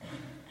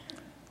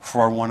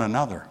for one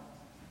another.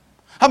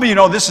 How many of you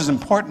know this is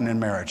important in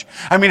marriage?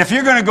 I mean, if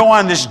you're going to go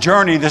on this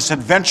journey, this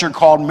adventure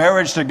called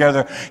marriage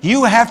together,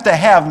 you have to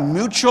have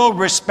mutual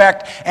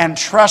respect and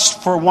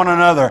trust for one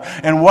another.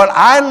 And what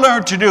I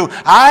learned to do,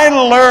 I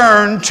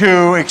learned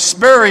to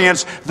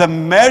experience the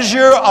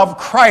measure of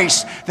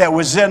Christ that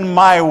was in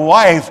my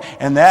wife,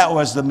 and that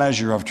was the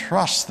measure of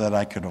trust that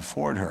I could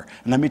afford her.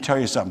 And let me tell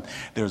you something.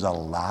 There's a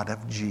lot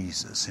of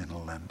Jesus in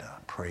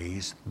Linda.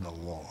 Praise the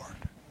Lord.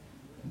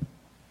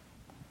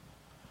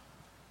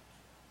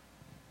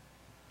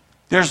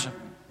 There's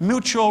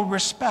mutual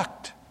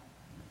respect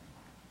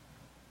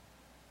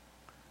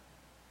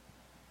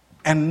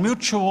and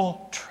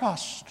mutual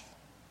trust.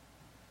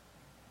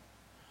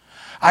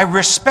 I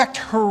respect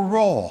her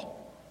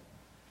role.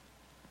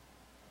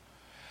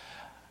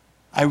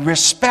 I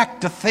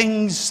respect the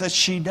things that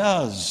she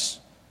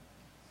does.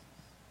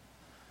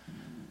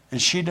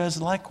 And she does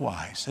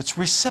likewise. It's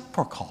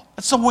reciprocal.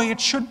 That's the way it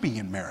should be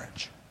in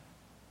marriage.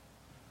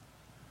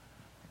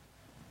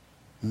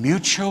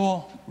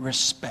 Mutual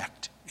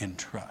respect and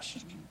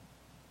trust.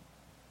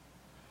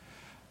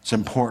 It's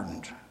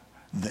important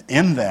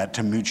in that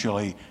to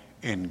mutually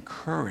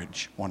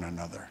encourage one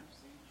another.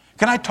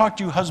 Can I talk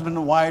to you husband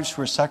and wives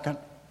for a second?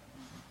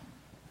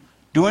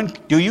 Do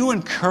you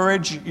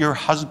encourage your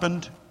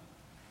husband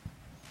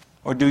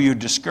or do you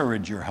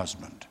discourage your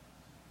husband?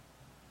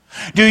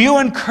 Do you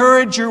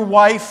encourage your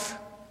wife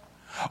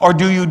or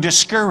do you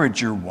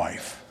discourage your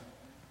wife?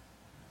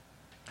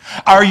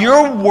 Are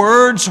your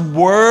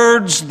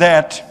words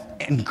that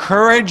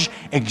encourage,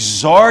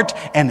 exhort,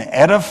 and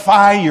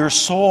edify your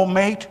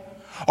soulmate?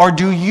 Or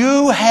do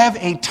you have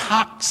a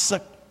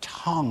toxic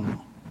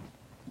tongue?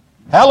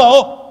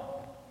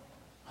 Hello?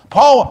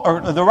 Paul,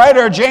 or the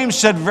writer of James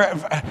said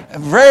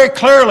very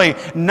clearly,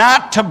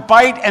 not to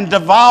bite and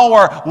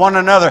devour one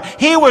another.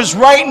 He was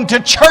writing to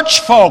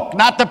church folk,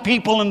 not the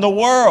people in the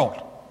world.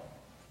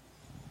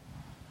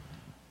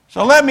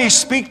 So let me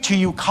speak to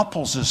you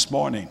couples this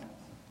morning.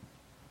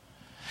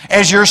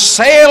 As you're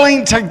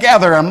sailing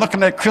together, I'm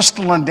looking at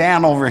Crystal and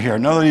Dan over here,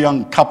 another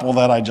young couple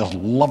that I just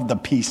love to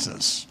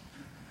pieces.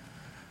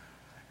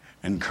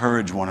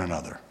 Encourage one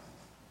another.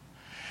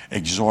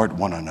 Exhort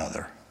one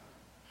another.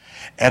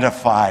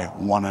 Edify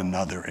one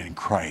another in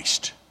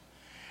Christ.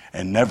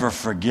 And never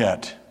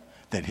forget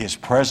that his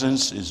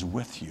presence is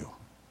with you.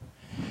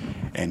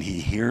 And he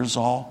hears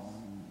all.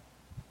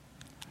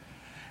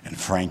 And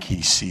Frank,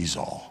 he sees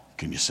all.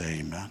 Can you say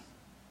amen?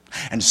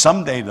 And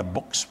someday the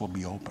books will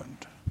be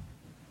opened.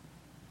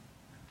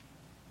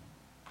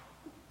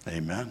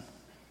 Amen.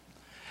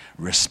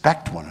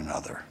 Respect one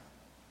another.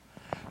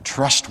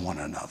 Trust one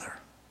another.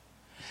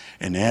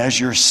 And as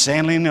you're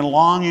sailing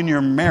along in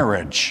your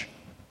marriage,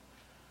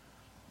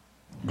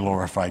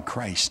 glorify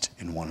Christ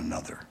in one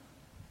another.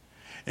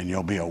 And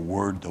you'll be a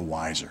word the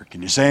wiser.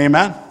 Can you say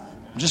amen?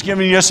 I'm just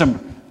giving you a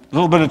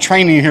little bit of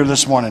training here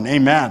this morning.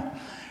 Amen.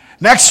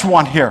 Next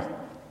one here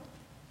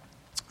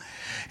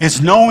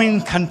is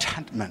knowing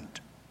contentment.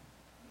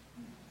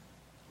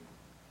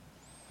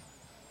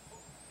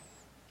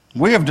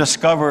 We have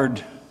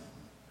discovered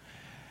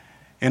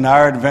in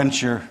our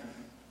adventure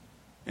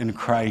in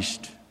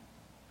Christ,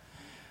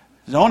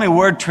 the only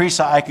word,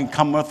 Teresa, I can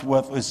come up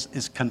with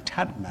is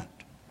contentment.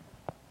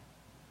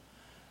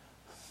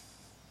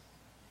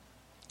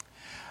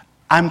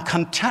 I'm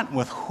content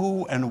with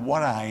who and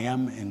what I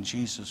am in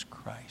Jesus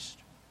Christ.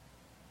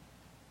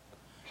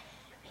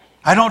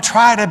 I don't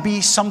try to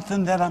be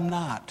something that I'm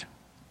not.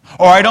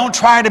 Or I don't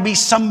try to be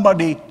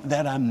somebody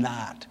that I'm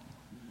not.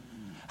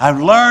 I've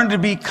learned to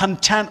be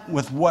content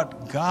with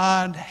what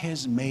God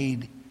has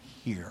made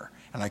here.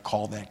 And I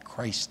call that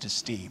Christ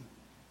esteem.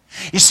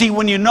 You see,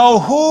 when you know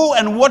who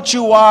and what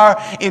you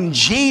are in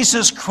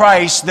Jesus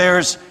Christ,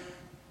 there's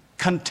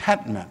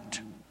contentment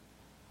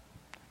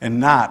and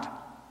not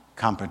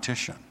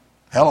competition.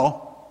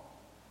 Hello?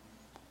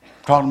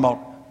 Talking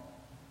about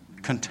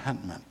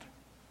contentment.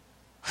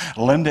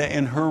 Linda,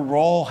 in her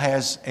role,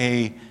 has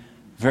a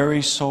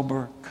very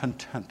sober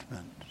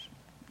contentment.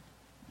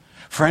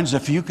 Friends,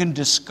 if you can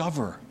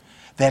discover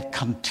that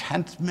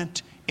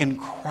contentment in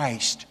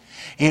Christ,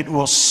 it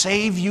will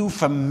save you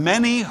from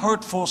many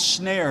hurtful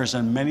snares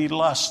and many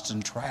lusts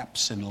and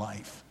traps in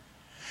life.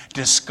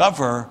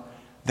 Discover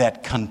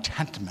that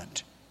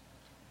contentment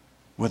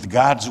with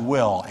God's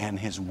will and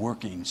his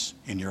workings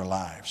in your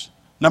lives.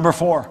 Number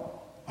 4,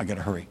 I got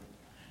to hurry.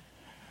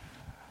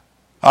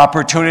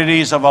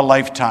 Opportunities of a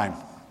lifetime.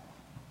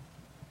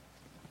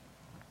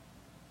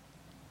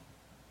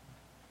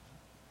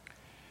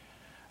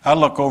 I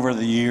look over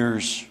the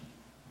years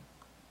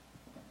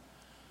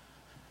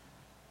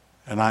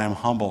and I am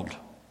humbled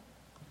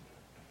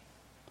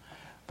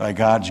by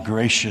God's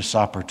gracious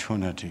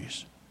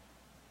opportunities.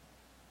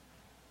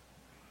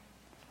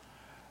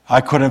 I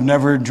could have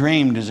never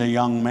dreamed as a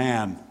young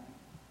man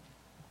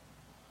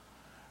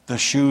the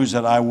shoes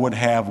that I would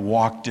have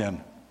walked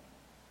in,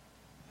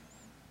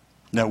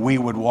 that we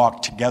would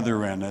walk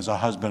together in as a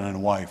husband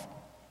and wife.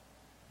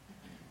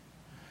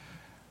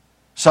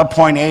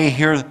 Subpoint A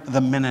here,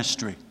 the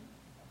ministry.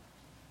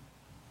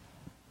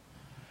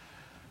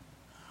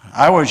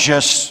 I was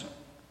just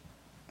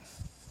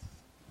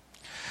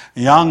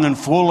young and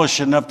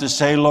foolish enough to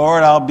say,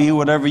 Lord, I'll be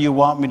whatever you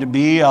want me to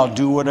be. I'll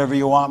do whatever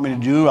you want me to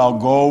do. I'll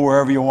go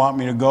wherever you want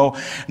me to go.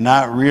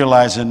 Not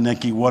realizing,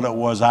 Nikki, what it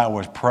was I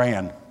was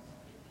praying.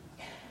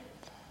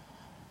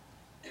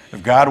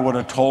 If God would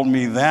have told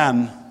me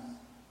then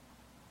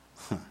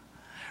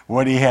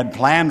what he had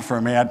planned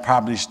for me, I'd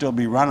probably still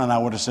be running. I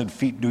would have said,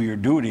 feet, do your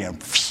duty.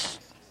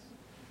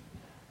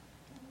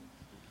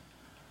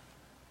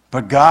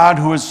 But God,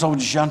 who is so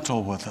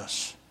gentle with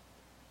us,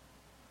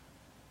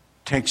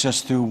 takes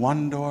us through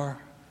one door,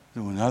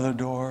 through another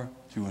door,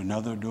 through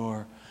another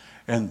door.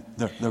 And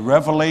the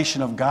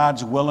revelation of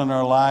God's will in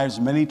our lives,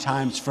 many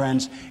times,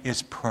 friends,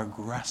 is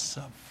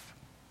progressive.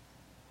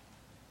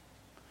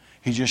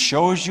 He just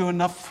shows you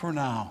enough for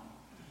now.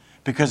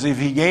 Because if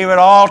he gave it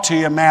all to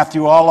you,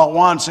 Matthew, all at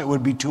once, it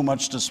would be too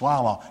much to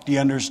swallow. Do you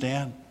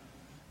understand?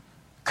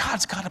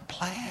 God's got a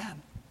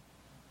plan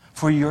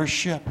for your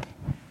ship.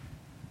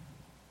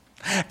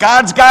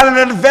 God's got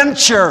an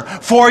adventure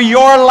for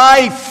your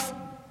life.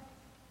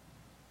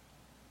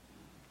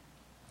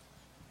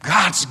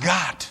 God's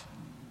got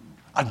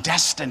a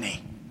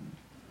destiny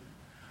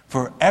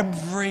for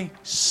every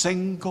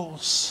single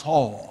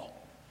soul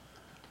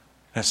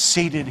that's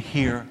seated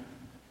here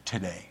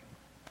today.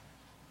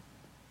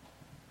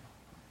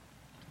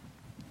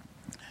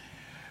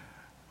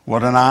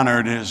 What an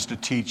honor it is to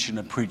teach and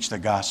to preach the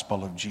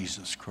gospel of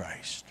Jesus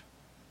Christ.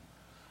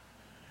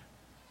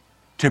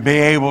 To be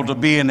able to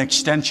be an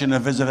extension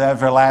of his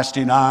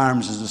everlasting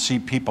arms is to see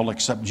people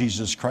accept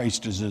Jesus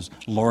Christ as his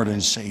Lord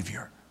and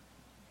Savior.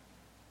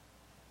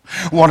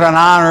 What an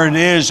honor it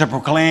is to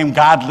proclaim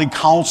godly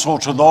counsel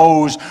to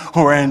those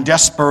who are in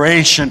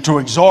desperation, to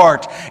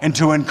exhort and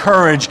to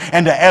encourage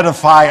and to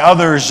edify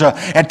others.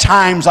 At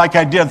times, like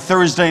I did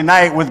Thursday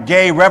night with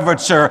Gay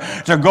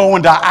Revitzer, to go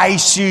into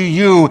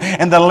ICU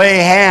and to lay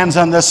hands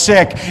on the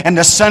sick and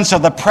the sense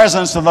of the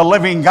presence of the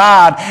living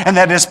God, and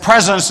that His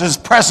presence is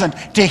present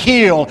to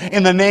heal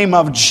in the name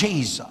of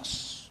Jesus.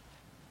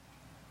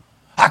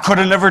 I could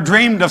have never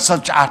dreamed of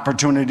such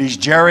opportunities,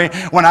 Jerry,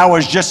 when I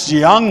was just a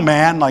young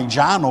man like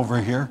John over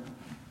here.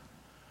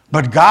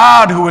 But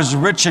God, who is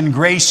rich in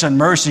grace and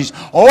mercies,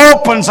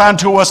 opens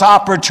unto us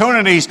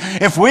opportunities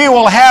if we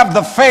will have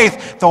the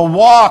faith to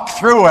walk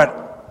through it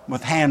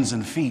with hands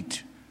and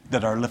feet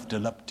that are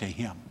lifted up to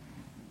Him.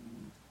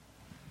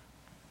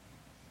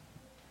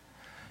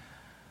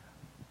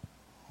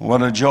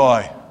 What a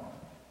joy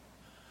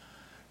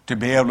to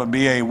be able to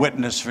be a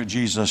witness for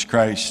Jesus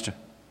Christ.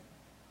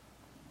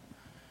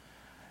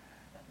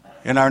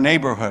 In our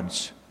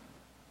neighborhoods,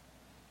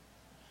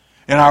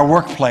 in our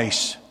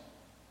workplace,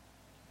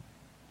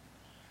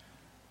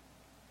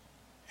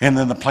 and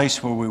in the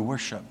place where we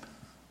worship.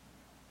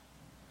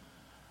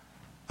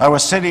 I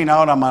was sitting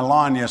out on my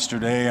lawn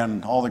yesterday,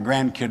 and all the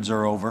grandkids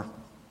are over.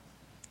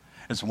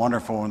 It's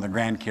wonderful when the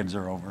grandkids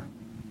are over.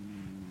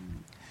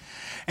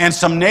 And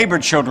some neighbor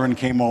children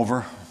came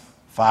over,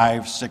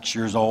 5, 6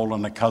 years old,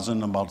 and a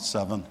cousin about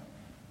 7.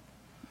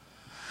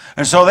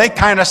 And so they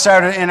kind of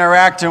started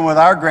interacting with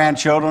our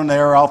grandchildren. They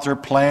were out there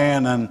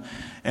playing,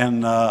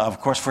 and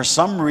of course, for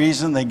some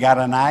reason, they got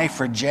an eye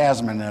for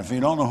Jasmine. And if you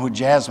don't know who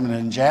Jasmine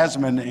is,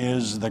 Jasmine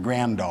is the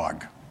grand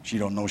dog. She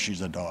don't know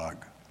she's a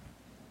dog.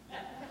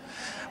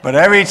 But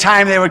every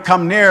time they would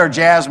come near,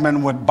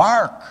 Jasmine would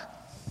bark.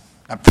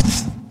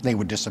 They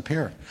would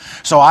disappear.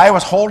 So I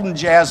was holding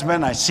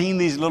Jasmine. I seen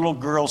these little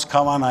girls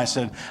come on. I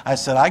said,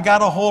 I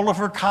got a hold of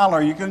her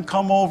collar. You can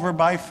come over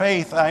by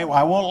faith.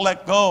 I won't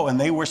let go. And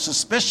they were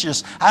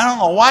suspicious. I don't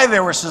know why they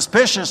were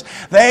suspicious.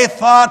 They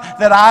thought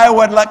that I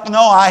would let go.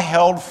 No, I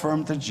held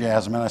firm to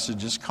Jasmine. I said,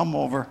 just come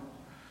over.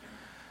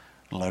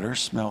 Let her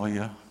smell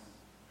you.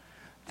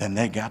 Then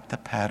they got to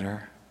pet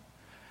her.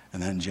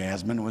 And then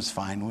Jasmine was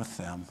fine with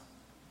them.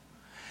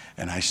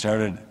 And I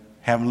started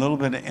having a little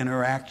bit of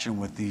interaction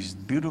with these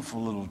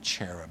beautiful little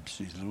cherubs,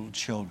 these little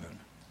children.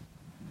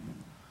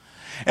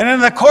 And in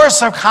the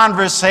course of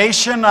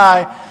conversation,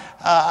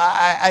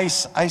 I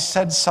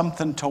said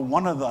something to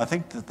one of I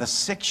think the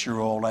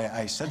 6-year-old,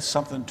 I said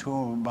something to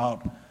him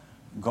about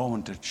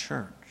going to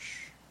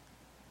church.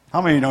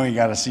 How many of you know you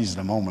got to seize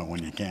the moment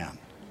when you can?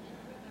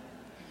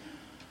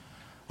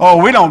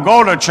 Oh, we don't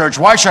go to church.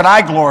 Why should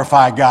I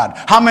glorify God?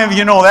 How many of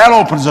you know that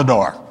opens the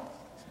door?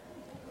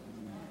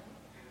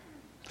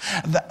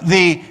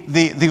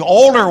 The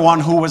older one,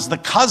 who was the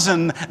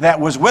cousin that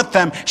was with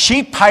them,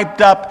 she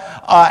piped up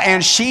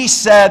and she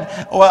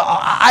said, well,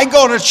 I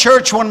go to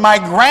church when my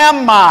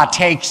grandma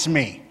takes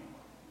me.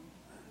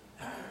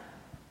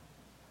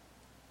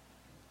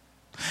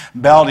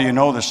 Belle, do you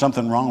know there's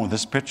something wrong with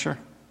this picture?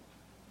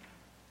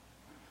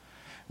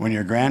 When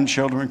your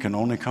grandchildren can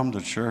only come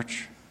to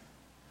church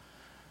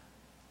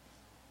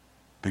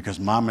because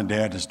mom and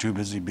dad is too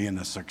busy being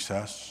a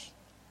success.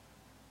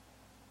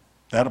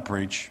 That'll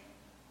preach.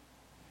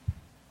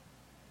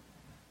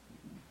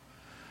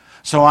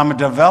 So I'm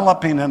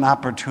developing an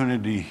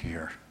opportunity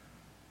here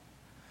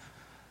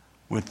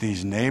with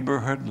these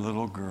neighborhood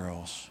little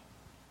girls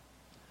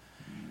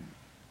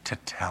to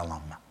tell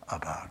them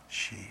about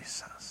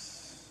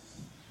Jesus.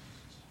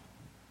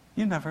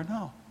 You never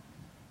know.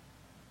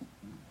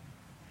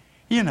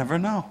 You never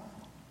know.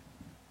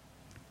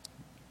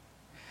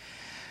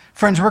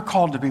 Friends, we're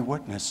called to be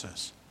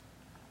witnesses.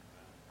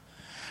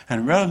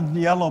 And red,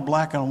 yellow,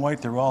 black, and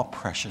white, they're all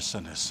precious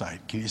in His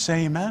sight. Can you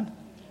say amen?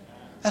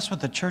 That's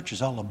what the church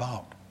is all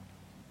about.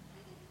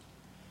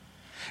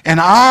 In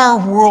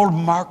our world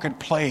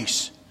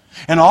marketplace,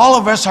 and all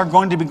of us are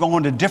going to be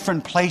going to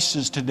different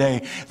places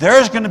today,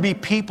 there's going to be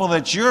people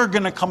that you're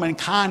going to come in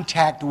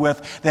contact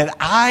with that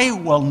I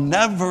will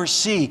never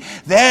see.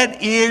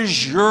 That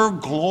is your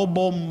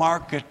global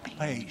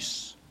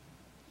marketplace.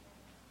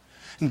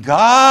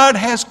 God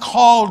has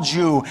called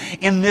you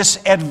in this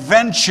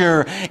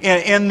adventure,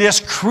 in this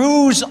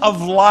cruise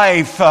of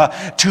life,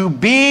 to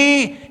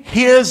be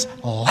His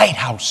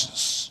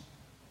lighthouses,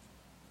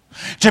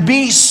 to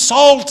be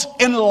salt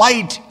and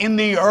light in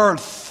the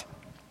earth,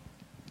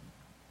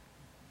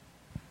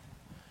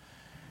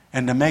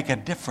 and to make a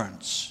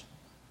difference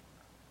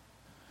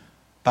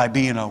by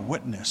being a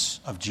witness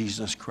of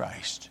Jesus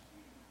Christ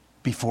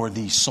before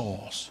these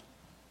souls.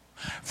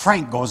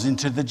 Frank goes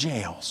into the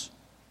jails.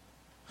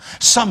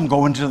 Some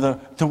go into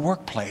the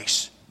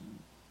workplace.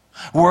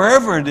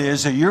 Wherever it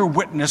is that your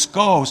witness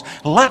goes,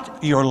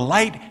 let your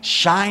light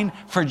shine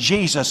for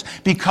Jesus,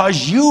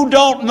 because you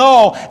don't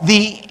know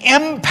the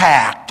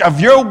impact of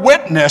your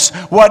witness,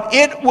 what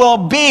it will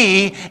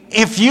be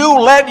if you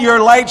let your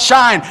light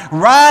shine.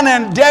 Ron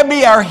and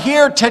Debbie are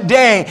here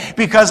today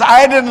because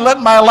I didn't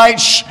let my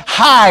light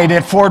hide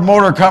at Ford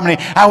Motor Company.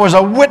 I was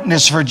a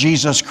witness for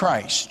Jesus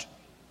Christ.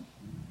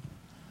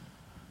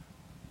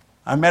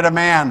 I met a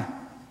man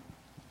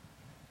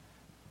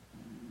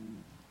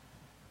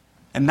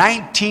in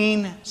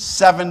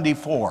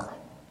 1974.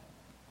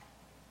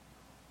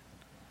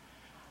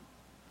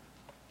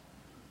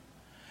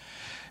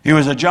 He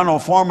was a general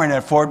foreman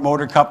at Ford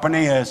Motor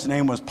Company. His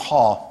name was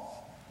Paul.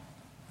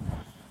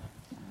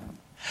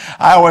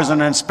 I was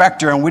an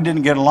inspector, and we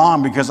didn't get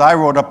along because I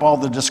wrote up all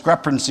the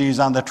discrepancies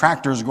on the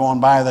tractors going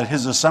by that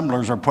his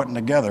assemblers were putting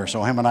together.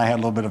 So him and I had a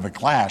little bit of a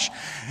clash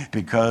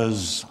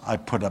because I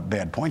put up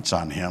bad points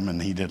on him,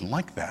 and he didn't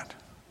like that.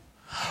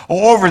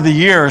 Well, over the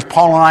years,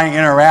 Paul and I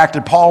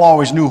interacted. Paul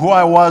always knew who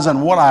I was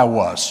and what I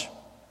was.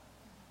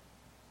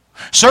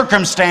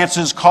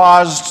 Circumstances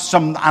caused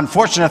some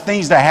unfortunate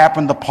things to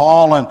happen to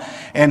Paul,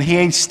 and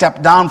he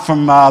stepped down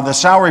from the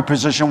salary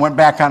position, went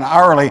back on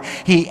hourly.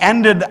 He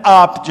ended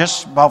up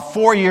just about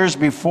 4 years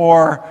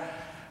before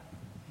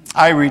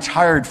I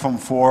retired from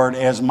Ford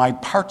as my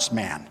parts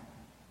man.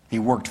 He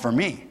worked for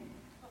me.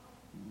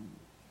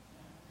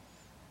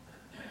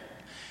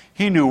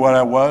 He knew what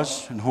I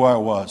was and who I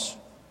was,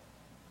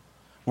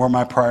 where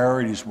my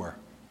priorities were.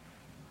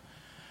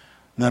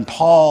 And then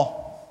Paul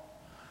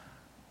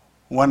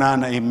went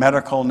on a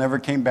medical, never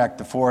came back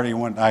to Ford.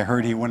 I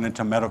heard he went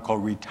into medical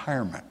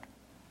retirement.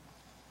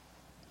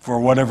 For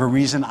whatever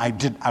reason,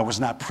 I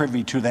was not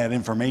privy to that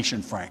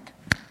information, Frank.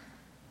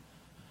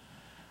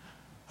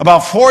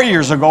 About 4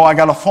 years ago, I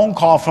got a phone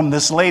call from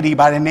this lady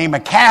by the name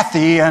of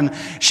Kathy, and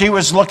she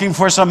was looking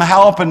for some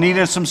help and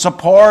needed some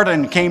support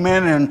and came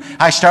in, and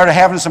I started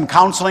having some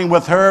counseling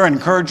with her,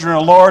 encouraging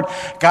her, Lord,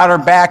 got her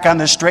back on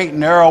the straight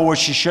and narrow where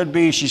she should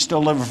be. She's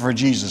still living for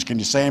Jesus. Can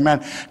you say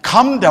amen?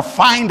 Come to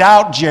find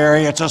out,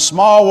 Jerry, it's a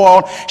small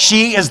world.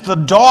 She is the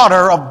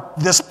daughter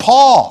of this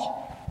Paul.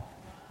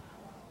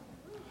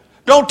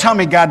 Don't tell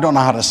me God don't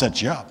know how to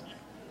set you up.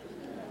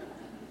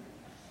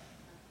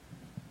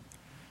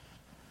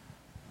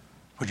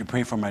 Would you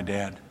pray for my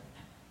dad?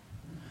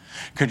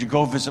 Could you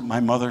go visit my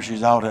mother?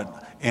 She's out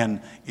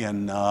in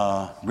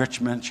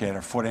Richmond. She had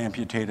her foot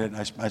amputated.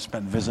 I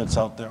spent visits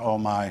out there. Oh,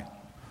 my.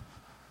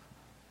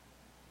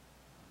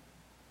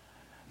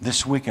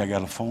 This week I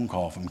got a phone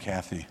call from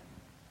Kathy.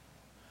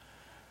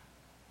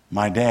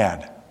 My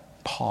dad,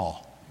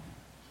 Paul,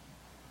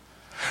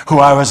 who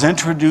I was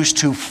introduced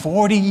to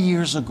 40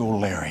 years ago,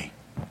 Larry,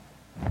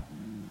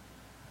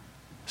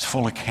 is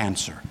full of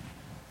cancer.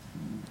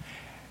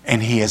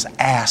 And he is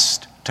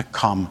asked to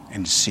come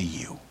and see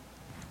you.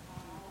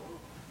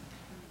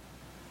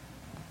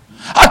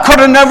 I could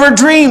have never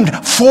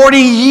dreamed 40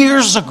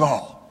 years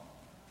ago,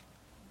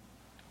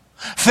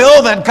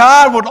 Phil, that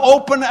God would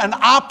open an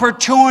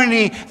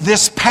opportunity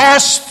this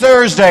past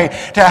Thursday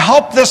to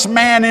help this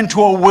man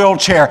into a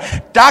wheelchair.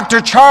 Dr.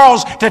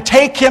 Charles, to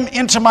take him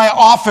into my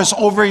office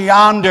over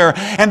yonder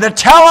and to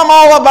tell him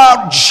all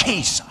about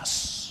Jesus.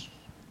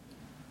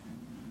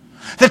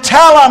 To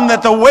tell him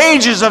that the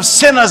wages of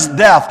sin is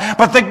death,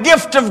 but the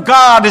gift of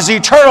God is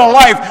eternal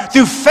life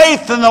through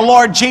faith in the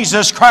Lord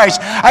Jesus Christ.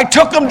 I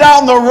took him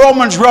down the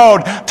Romans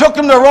road, took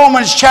him to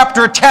Romans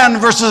chapter 10,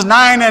 verses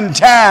 9 and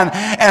 10,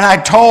 and I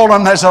told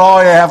him, I said,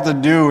 all you have to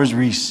do is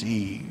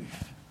receive.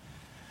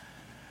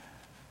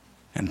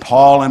 And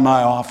Paul in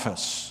my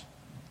office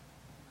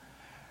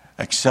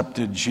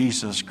accepted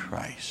Jesus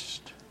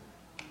Christ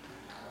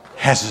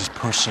as his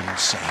personal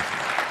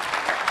Savior.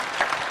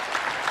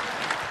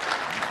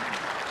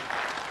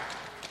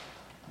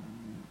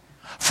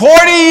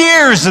 40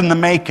 years in the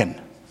making.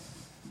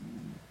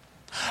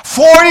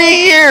 40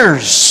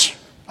 years.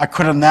 I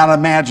could have not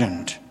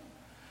imagined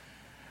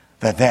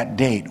that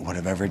date would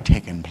have ever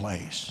taken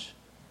place.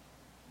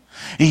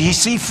 You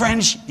see,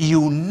 friends,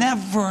 you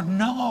never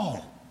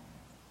know.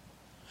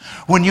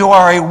 When you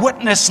are a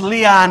witness,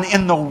 Leon,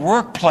 in the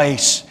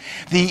workplace,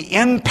 the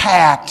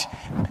impact,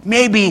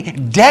 maybe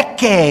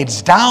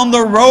decades down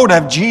the road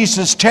of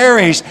Jesus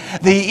tarries,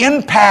 the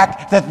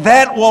impact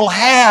that will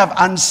have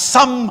on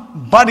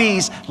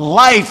somebody's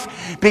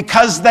life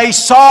because they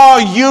saw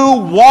you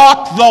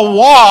walk the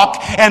walk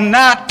and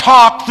not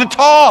talk the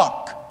talk.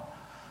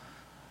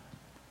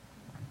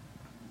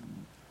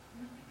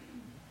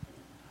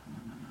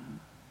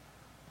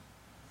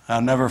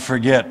 I'll never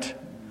forget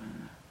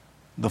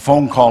the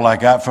phone call I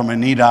got from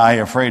Anita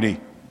Iafredi.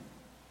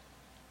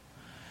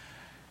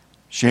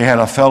 She had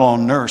a fellow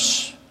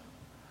nurse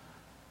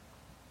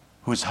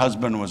whose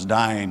husband was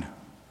dying.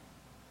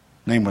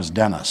 His name was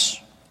Dennis.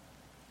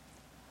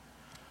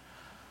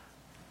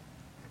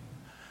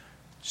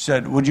 She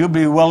said, would you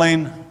be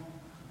willing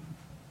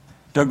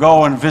to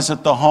go and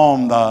visit the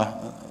home?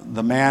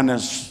 The man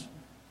is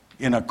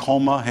in a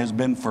coma, has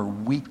been for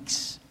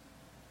weeks.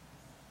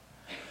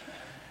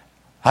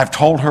 I've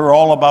told her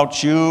all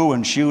about you,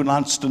 and she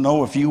wants to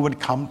know if you would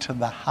come to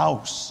the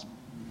house.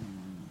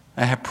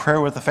 I had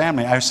prayer with the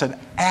family. I said,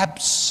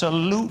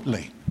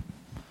 absolutely.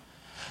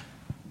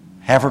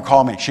 Have her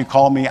call me. She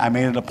called me. I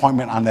made an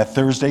appointment on that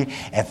Thursday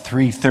at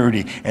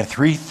 3:30. At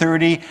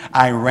 3:30,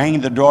 I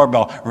rang the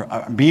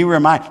doorbell. Be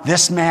reminded,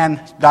 this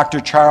man, Dr.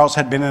 Charles,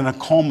 had been in a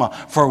coma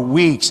for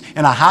weeks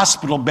in a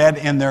hospital bed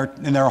in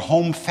their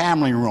home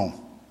family room.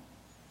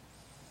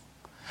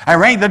 I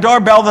rang the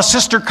doorbell. The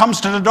sister comes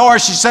to the door.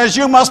 She says,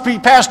 "You must be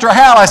Pastor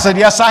Hal." I said,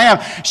 "Yes, I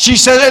am." She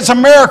said, "It's a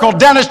miracle.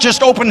 Dennis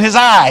just opened his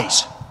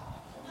eyes."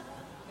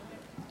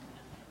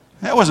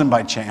 That wasn't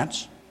by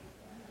chance.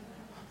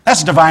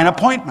 That's divine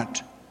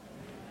appointment.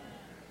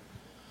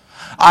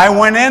 I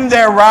went in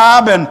there,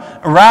 Rod,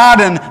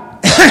 and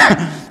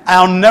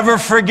I'll never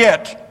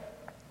forget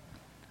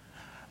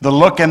the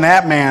look in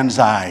that man's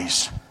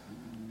eyes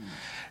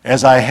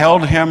as I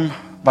held him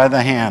by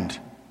the hand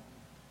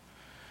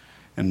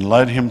and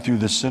led him through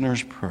the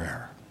sinner's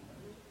prayer.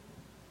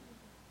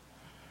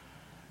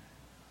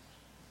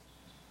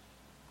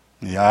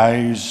 The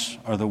eyes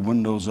are the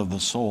windows of the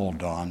soul,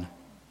 Dawn.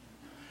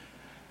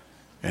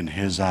 And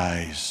his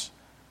eyes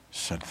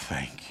said,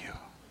 "Thank you.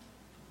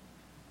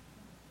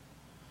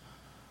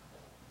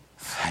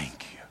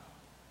 Thank you."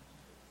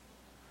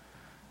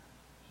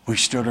 We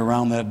stood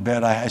around that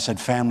bed. I said,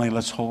 "Family,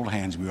 let's hold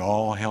hands." We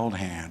all held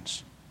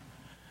hands.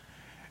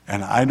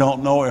 And I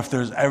don't know if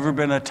there's ever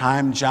been a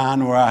time,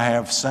 John, where I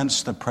have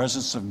sensed the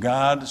presence of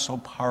God so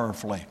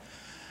powerfully,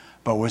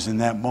 but it was in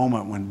that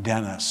moment when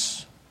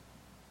Dennis,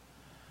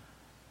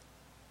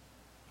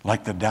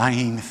 like the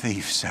dying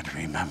thief, said,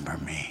 "Remember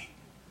me."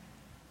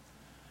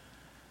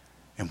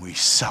 And we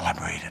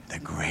celebrated the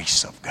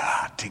grace of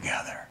God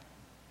together.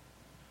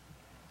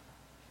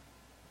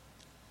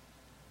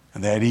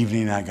 And that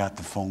evening I got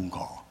the phone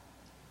call.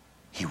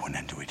 He went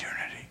into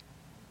eternity.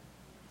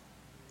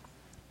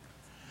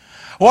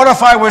 What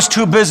if I was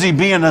too busy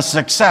being a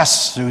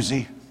success,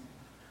 Susie?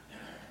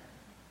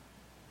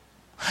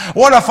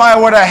 What if I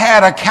would have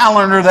had a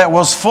calendar that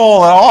was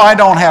full and, I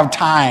don't have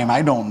time,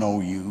 I don't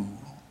know you?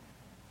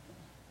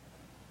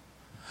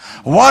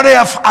 What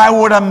if I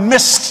would have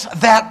missed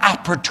that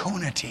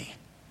opportunity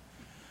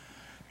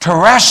to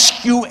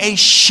rescue a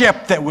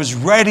ship that was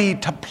ready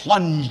to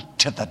plunge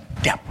to the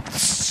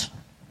depths?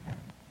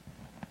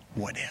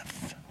 What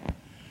if?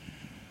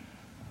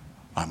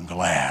 I'm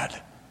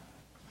glad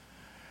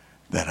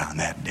that on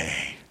that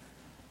day,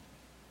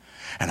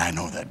 and I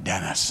know that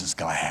Dennis is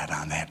glad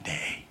on that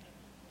day,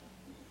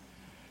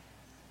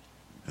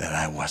 that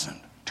I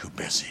wasn't too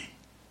busy.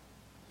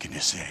 Can you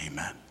say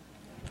amen?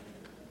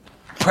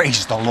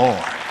 Praise the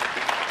Lord.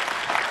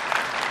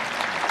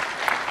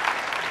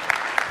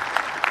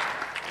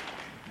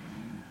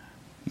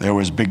 There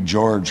was Big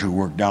George who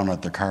worked down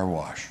at the car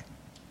wash.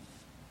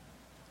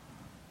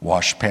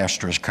 Washed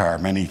Pastor's car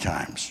many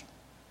times.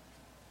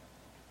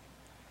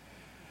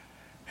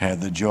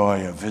 Had the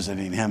joy of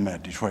visiting him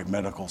at Detroit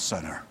Medical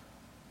Center,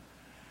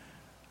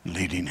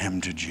 leading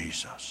him to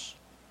Jesus.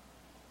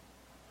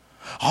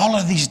 All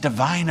of these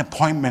divine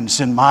appointments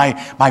in my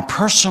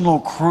personal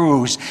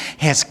cruise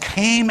has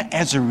came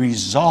as a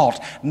result,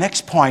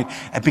 next point,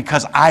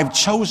 because I've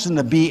chosen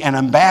to be an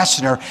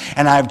ambassador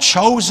and I've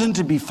chosen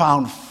to be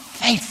found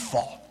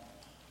faithful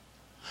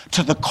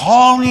to the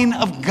calling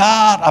of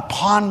God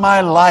upon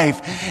my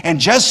life. And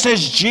just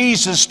as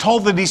Jesus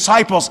told the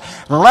disciples,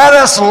 "Let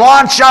us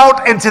launch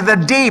out into the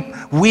deep,"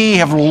 we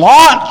have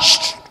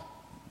launched.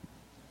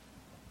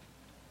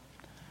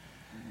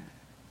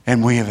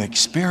 And we have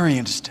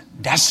experienced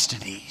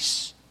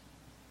destinies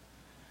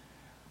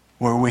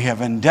where we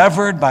have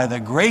endeavored by the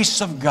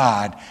grace of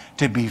God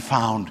to be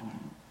found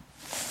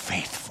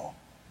faithful.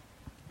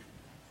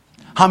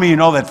 How many of you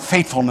know that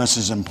faithfulness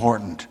is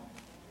important?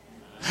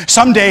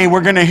 Someday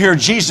we're going to hear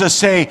Jesus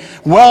say,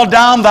 "Well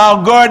done, thou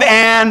good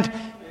and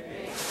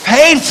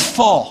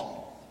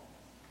faithful."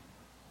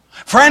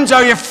 Friends,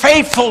 are you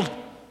faithful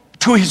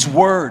to His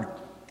Word?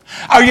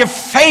 Are you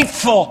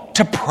faithful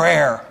to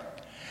prayer?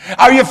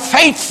 Are you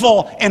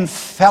faithful in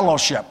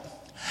fellowship?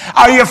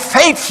 Are you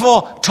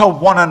faithful to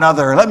one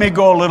another? Let me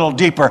go a little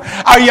deeper.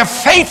 Are you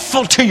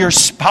faithful to your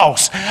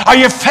spouse? Are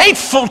you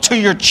faithful to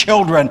your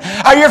children?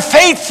 Are you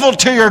faithful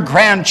to your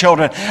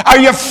grandchildren? Are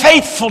you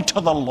faithful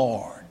to the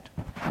Lord?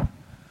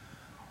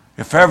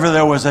 If ever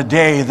there was a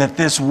day that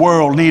this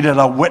world needed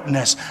a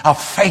witness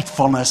of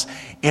faithfulness,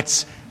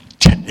 it's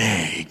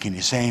today. Can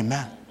you say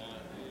amen?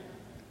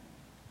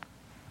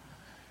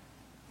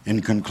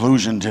 In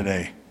conclusion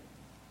today,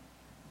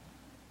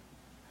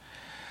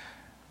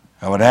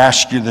 I would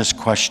ask you this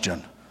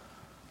question.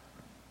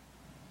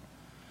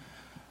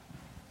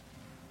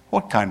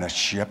 What kind of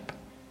ship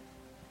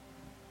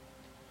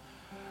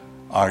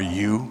are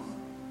you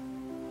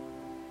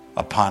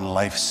upon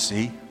life's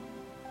sea?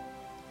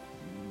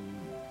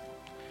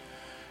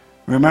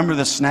 Remember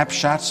the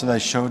snapshots that I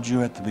showed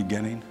you at the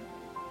beginning?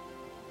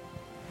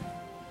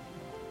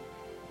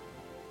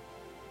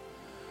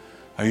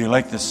 Are you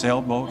like the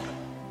sailboat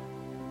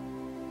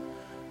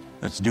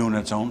that's doing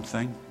its own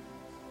thing?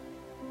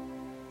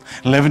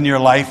 Living your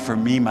life for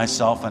me,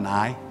 myself, and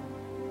I?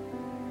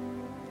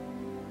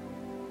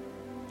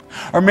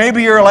 Or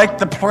maybe you're like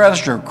the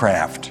pleasure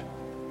craft.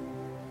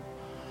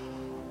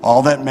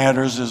 All that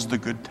matters is the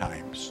good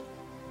times.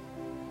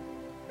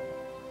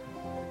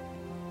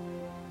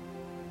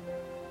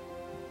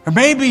 Or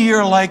maybe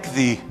you're like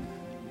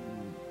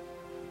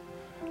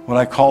what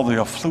I call the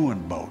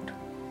affluent boat.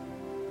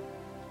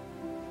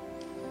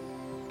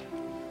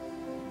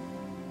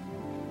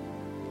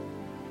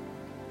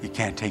 you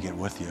can't take it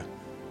with you.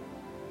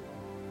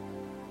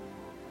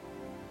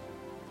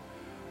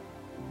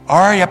 Or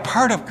are you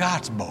part of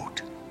God's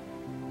boat?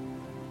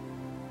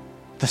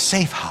 The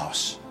safe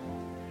house.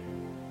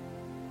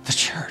 The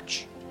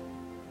church.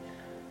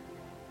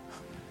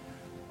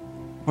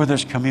 Where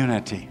there's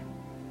community.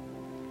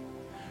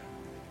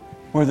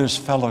 Where there's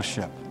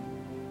fellowship.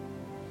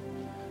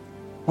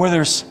 Where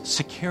there's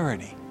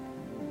security.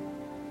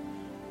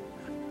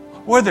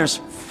 Where there's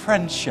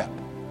friendship.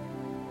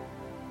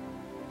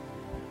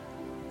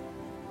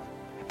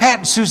 Pat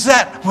and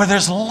Suzette, where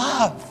there's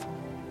love.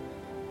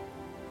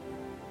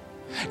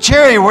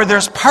 Jerry, where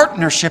there's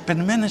partnership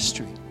in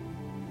ministry.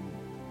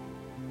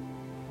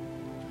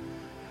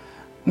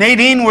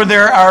 Nadine, where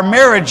there are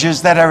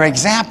marriages that are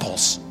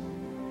examples.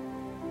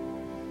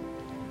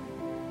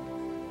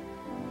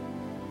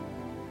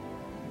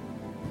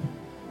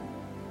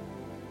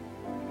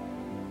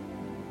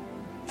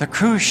 The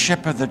cruise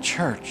ship of the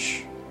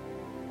church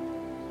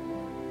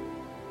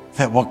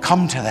that will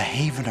come to the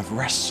haven of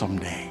rest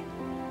someday.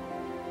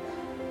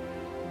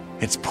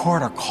 Its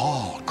port of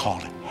call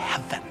called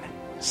heaven.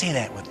 Say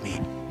that with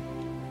me.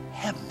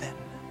 Heaven.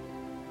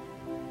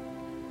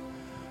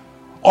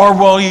 Or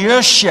will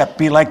your ship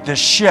be like the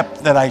ship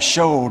that I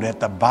showed at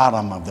the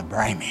bottom of the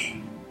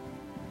briny?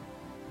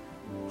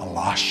 A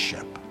lost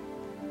ship.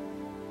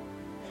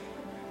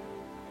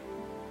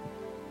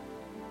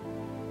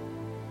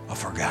 A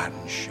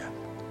forgotten ship.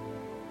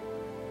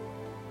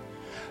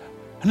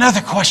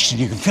 Another question,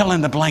 you can fill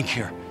in the blank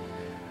here.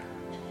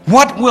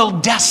 What will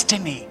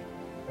destiny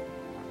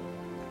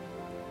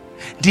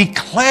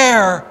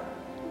declare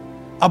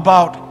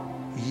about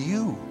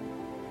you?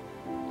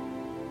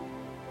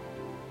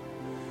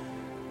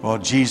 Will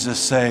Jesus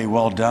say,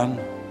 well done?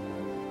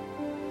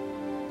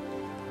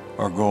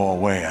 Or go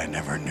away, I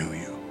never knew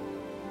you?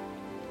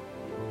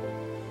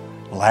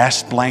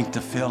 Last blank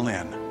to fill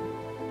in.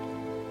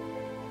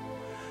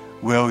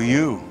 Will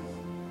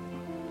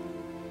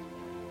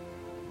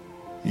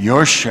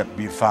your ship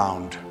be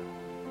found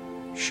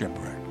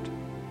shipwrecked?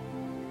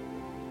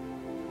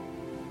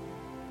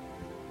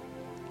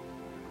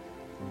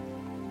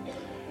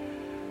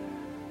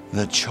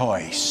 The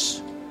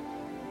choice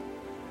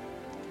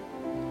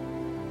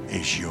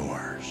is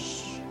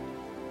yours.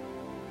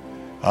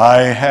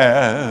 I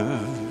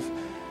have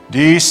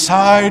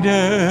decided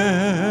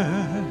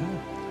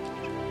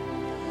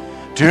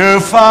to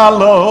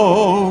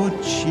follow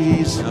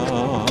Jesus.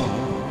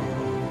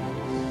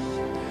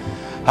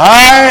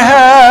 I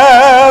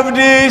have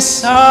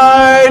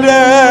decided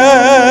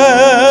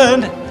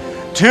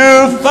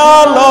to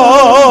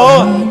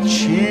follow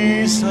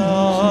Jesus.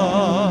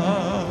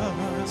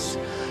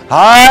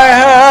 I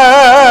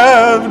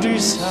have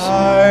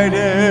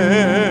decided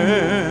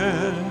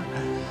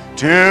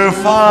to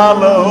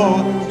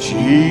follow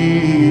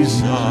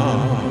Jesus.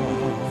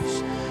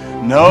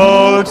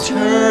 No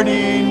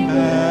turning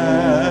back,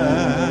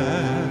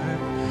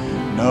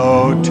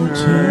 no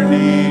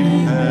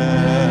turning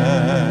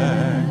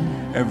back.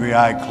 Every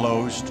eye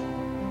closed,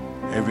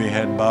 every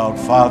head bowed.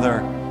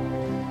 Father,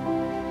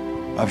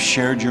 I've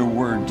shared your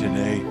word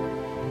today.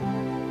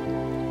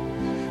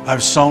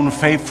 I've sown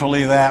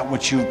faithfully that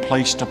which you've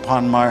placed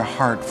upon my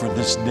heart for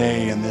this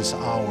day and this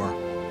hour.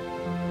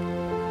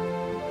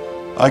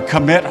 I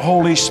commit,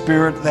 Holy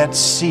Spirit, that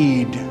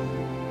seed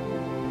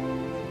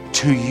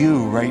to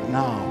you right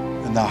now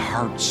in the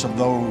hearts of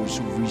those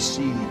who've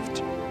received.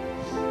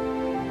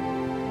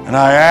 And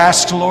I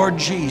ask, Lord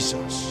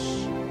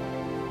Jesus,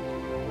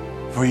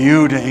 for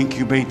you to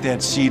incubate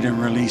that seed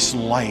and release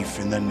life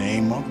in the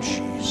name of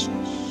Jesus.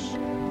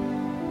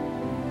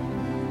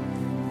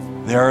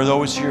 There are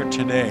those here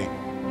today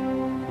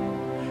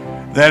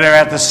that are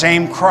at the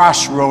same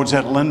crossroads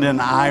that Linda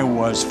and I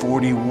was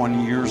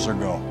 41 years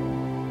ago.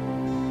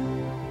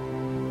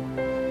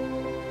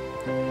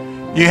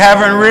 You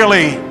haven't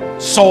really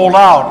sold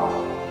out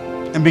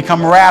and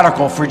become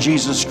radical for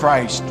Jesus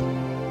Christ.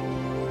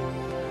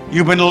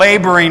 You've been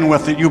laboring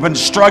with it. You've been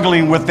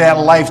struggling with that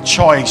life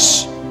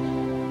choice.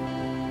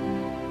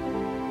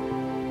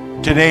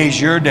 Today's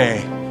your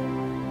day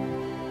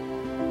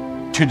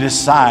to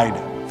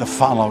decide to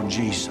follow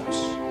Jesus.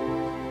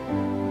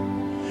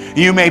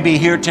 You may be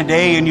here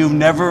today and you've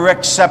never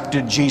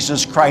accepted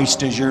Jesus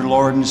Christ as your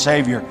Lord and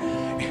Savior.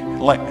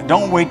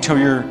 Don't wait till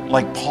you're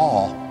like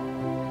Paul.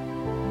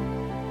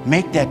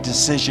 Make that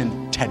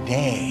decision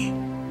today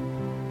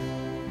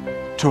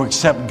to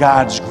accept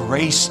God's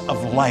grace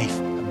of life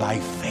by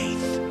faith.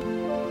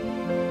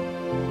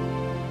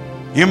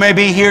 You may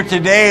be here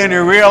today and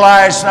you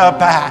realize,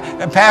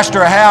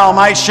 Pastor Hal,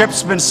 my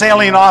ship's been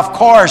sailing off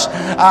course.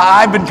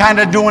 I've been kind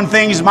of doing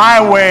things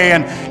my way,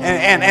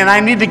 and I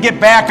need to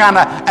get back on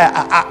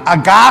a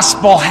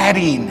gospel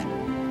heading.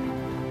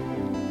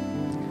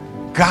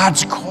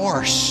 God's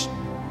course.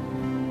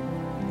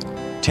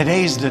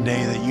 Today's the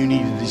day that you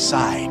need to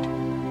decide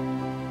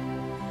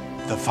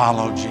to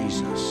follow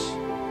Jesus.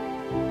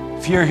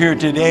 If you're here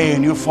today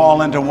and you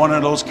fall into one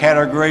of those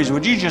categories,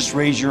 would you just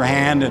raise your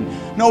hand and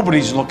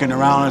nobody's looking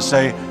around and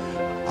say,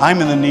 I'm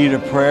in the need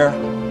of prayer.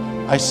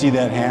 I see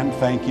that hand,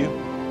 thank you.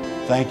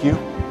 Thank you.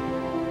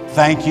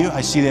 Thank you.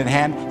 I see that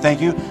hand. Thank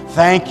you.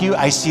 Thank you.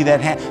 I see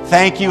that hand.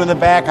 Thank you in the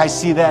back. I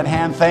see that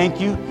hand. Thank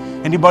you.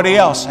 Anybody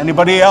else?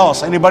 Anybody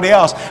else? Anybody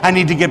else? I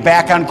need to get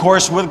back on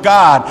course with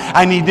God.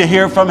 I need to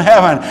hear from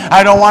heaven.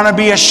 I don't want to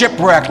be a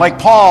shipwreck like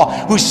Paul,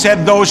 who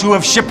said those who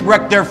have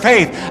shipwrecked their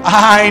faith.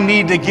 I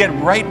need to get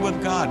right with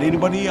God.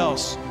 Anybody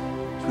else?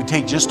 We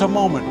take just a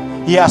moment.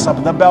 Yes, up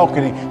in the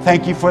balcony.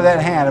 Thank you for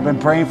that hand. I've been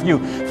praying for you.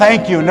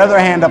 Thank you. Another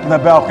hand up in the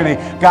balcony.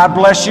 God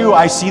bless you.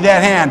 I see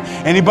that hand.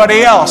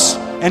 Anybody else?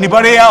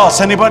 Anybody else?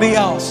 Anybody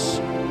else?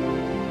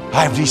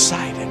 I've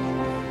decided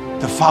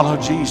to follow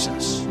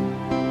Jesus.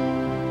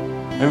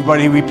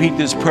 Everybody repeat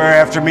this prayer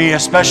after me,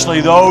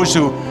 especially those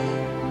who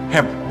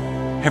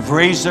have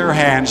raised their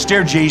hands.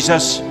 Dear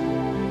Jesus,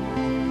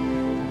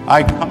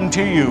 I come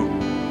to you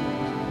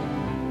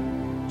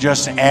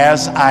just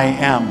as I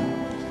am.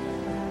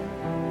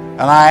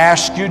 And I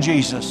ask you,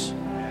 Jesus,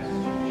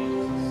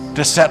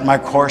 to set my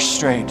course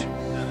straight,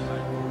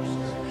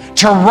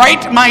 to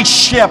right my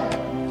ship,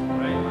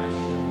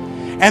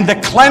 and to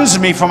cleanse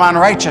me from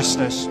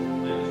unrighteousness.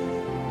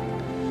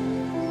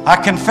 I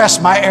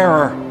confess my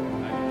error.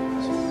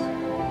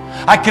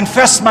 I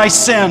confess my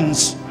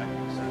sins.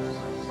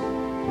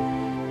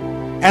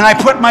 And I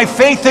put my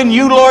faith in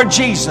you, Lord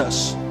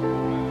Jesus.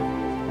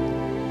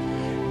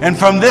 And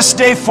from this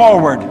day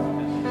forward,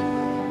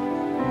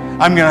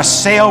 I'm going to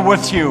sail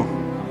with you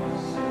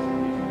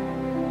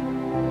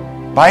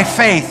by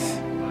faith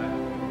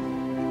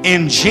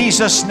in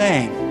Jesus'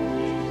 name.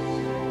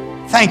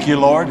 Thank you,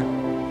 Lord,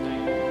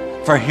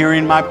 for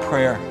hearing my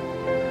prayer.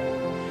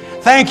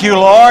 Thank you,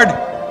 Lord,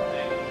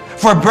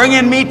 for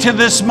bringing me to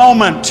this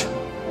moment.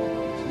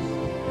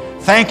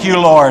 Thank you,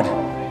 Lord,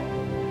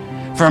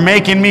 for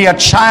making me a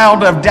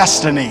child of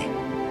destiny.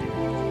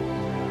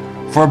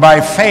 For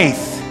by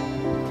faith,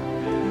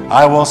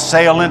 I will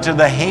sail into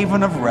the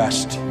haven of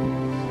rest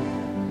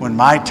when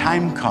my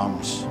time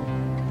comes.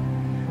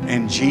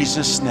 In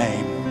Jesus'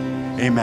 name.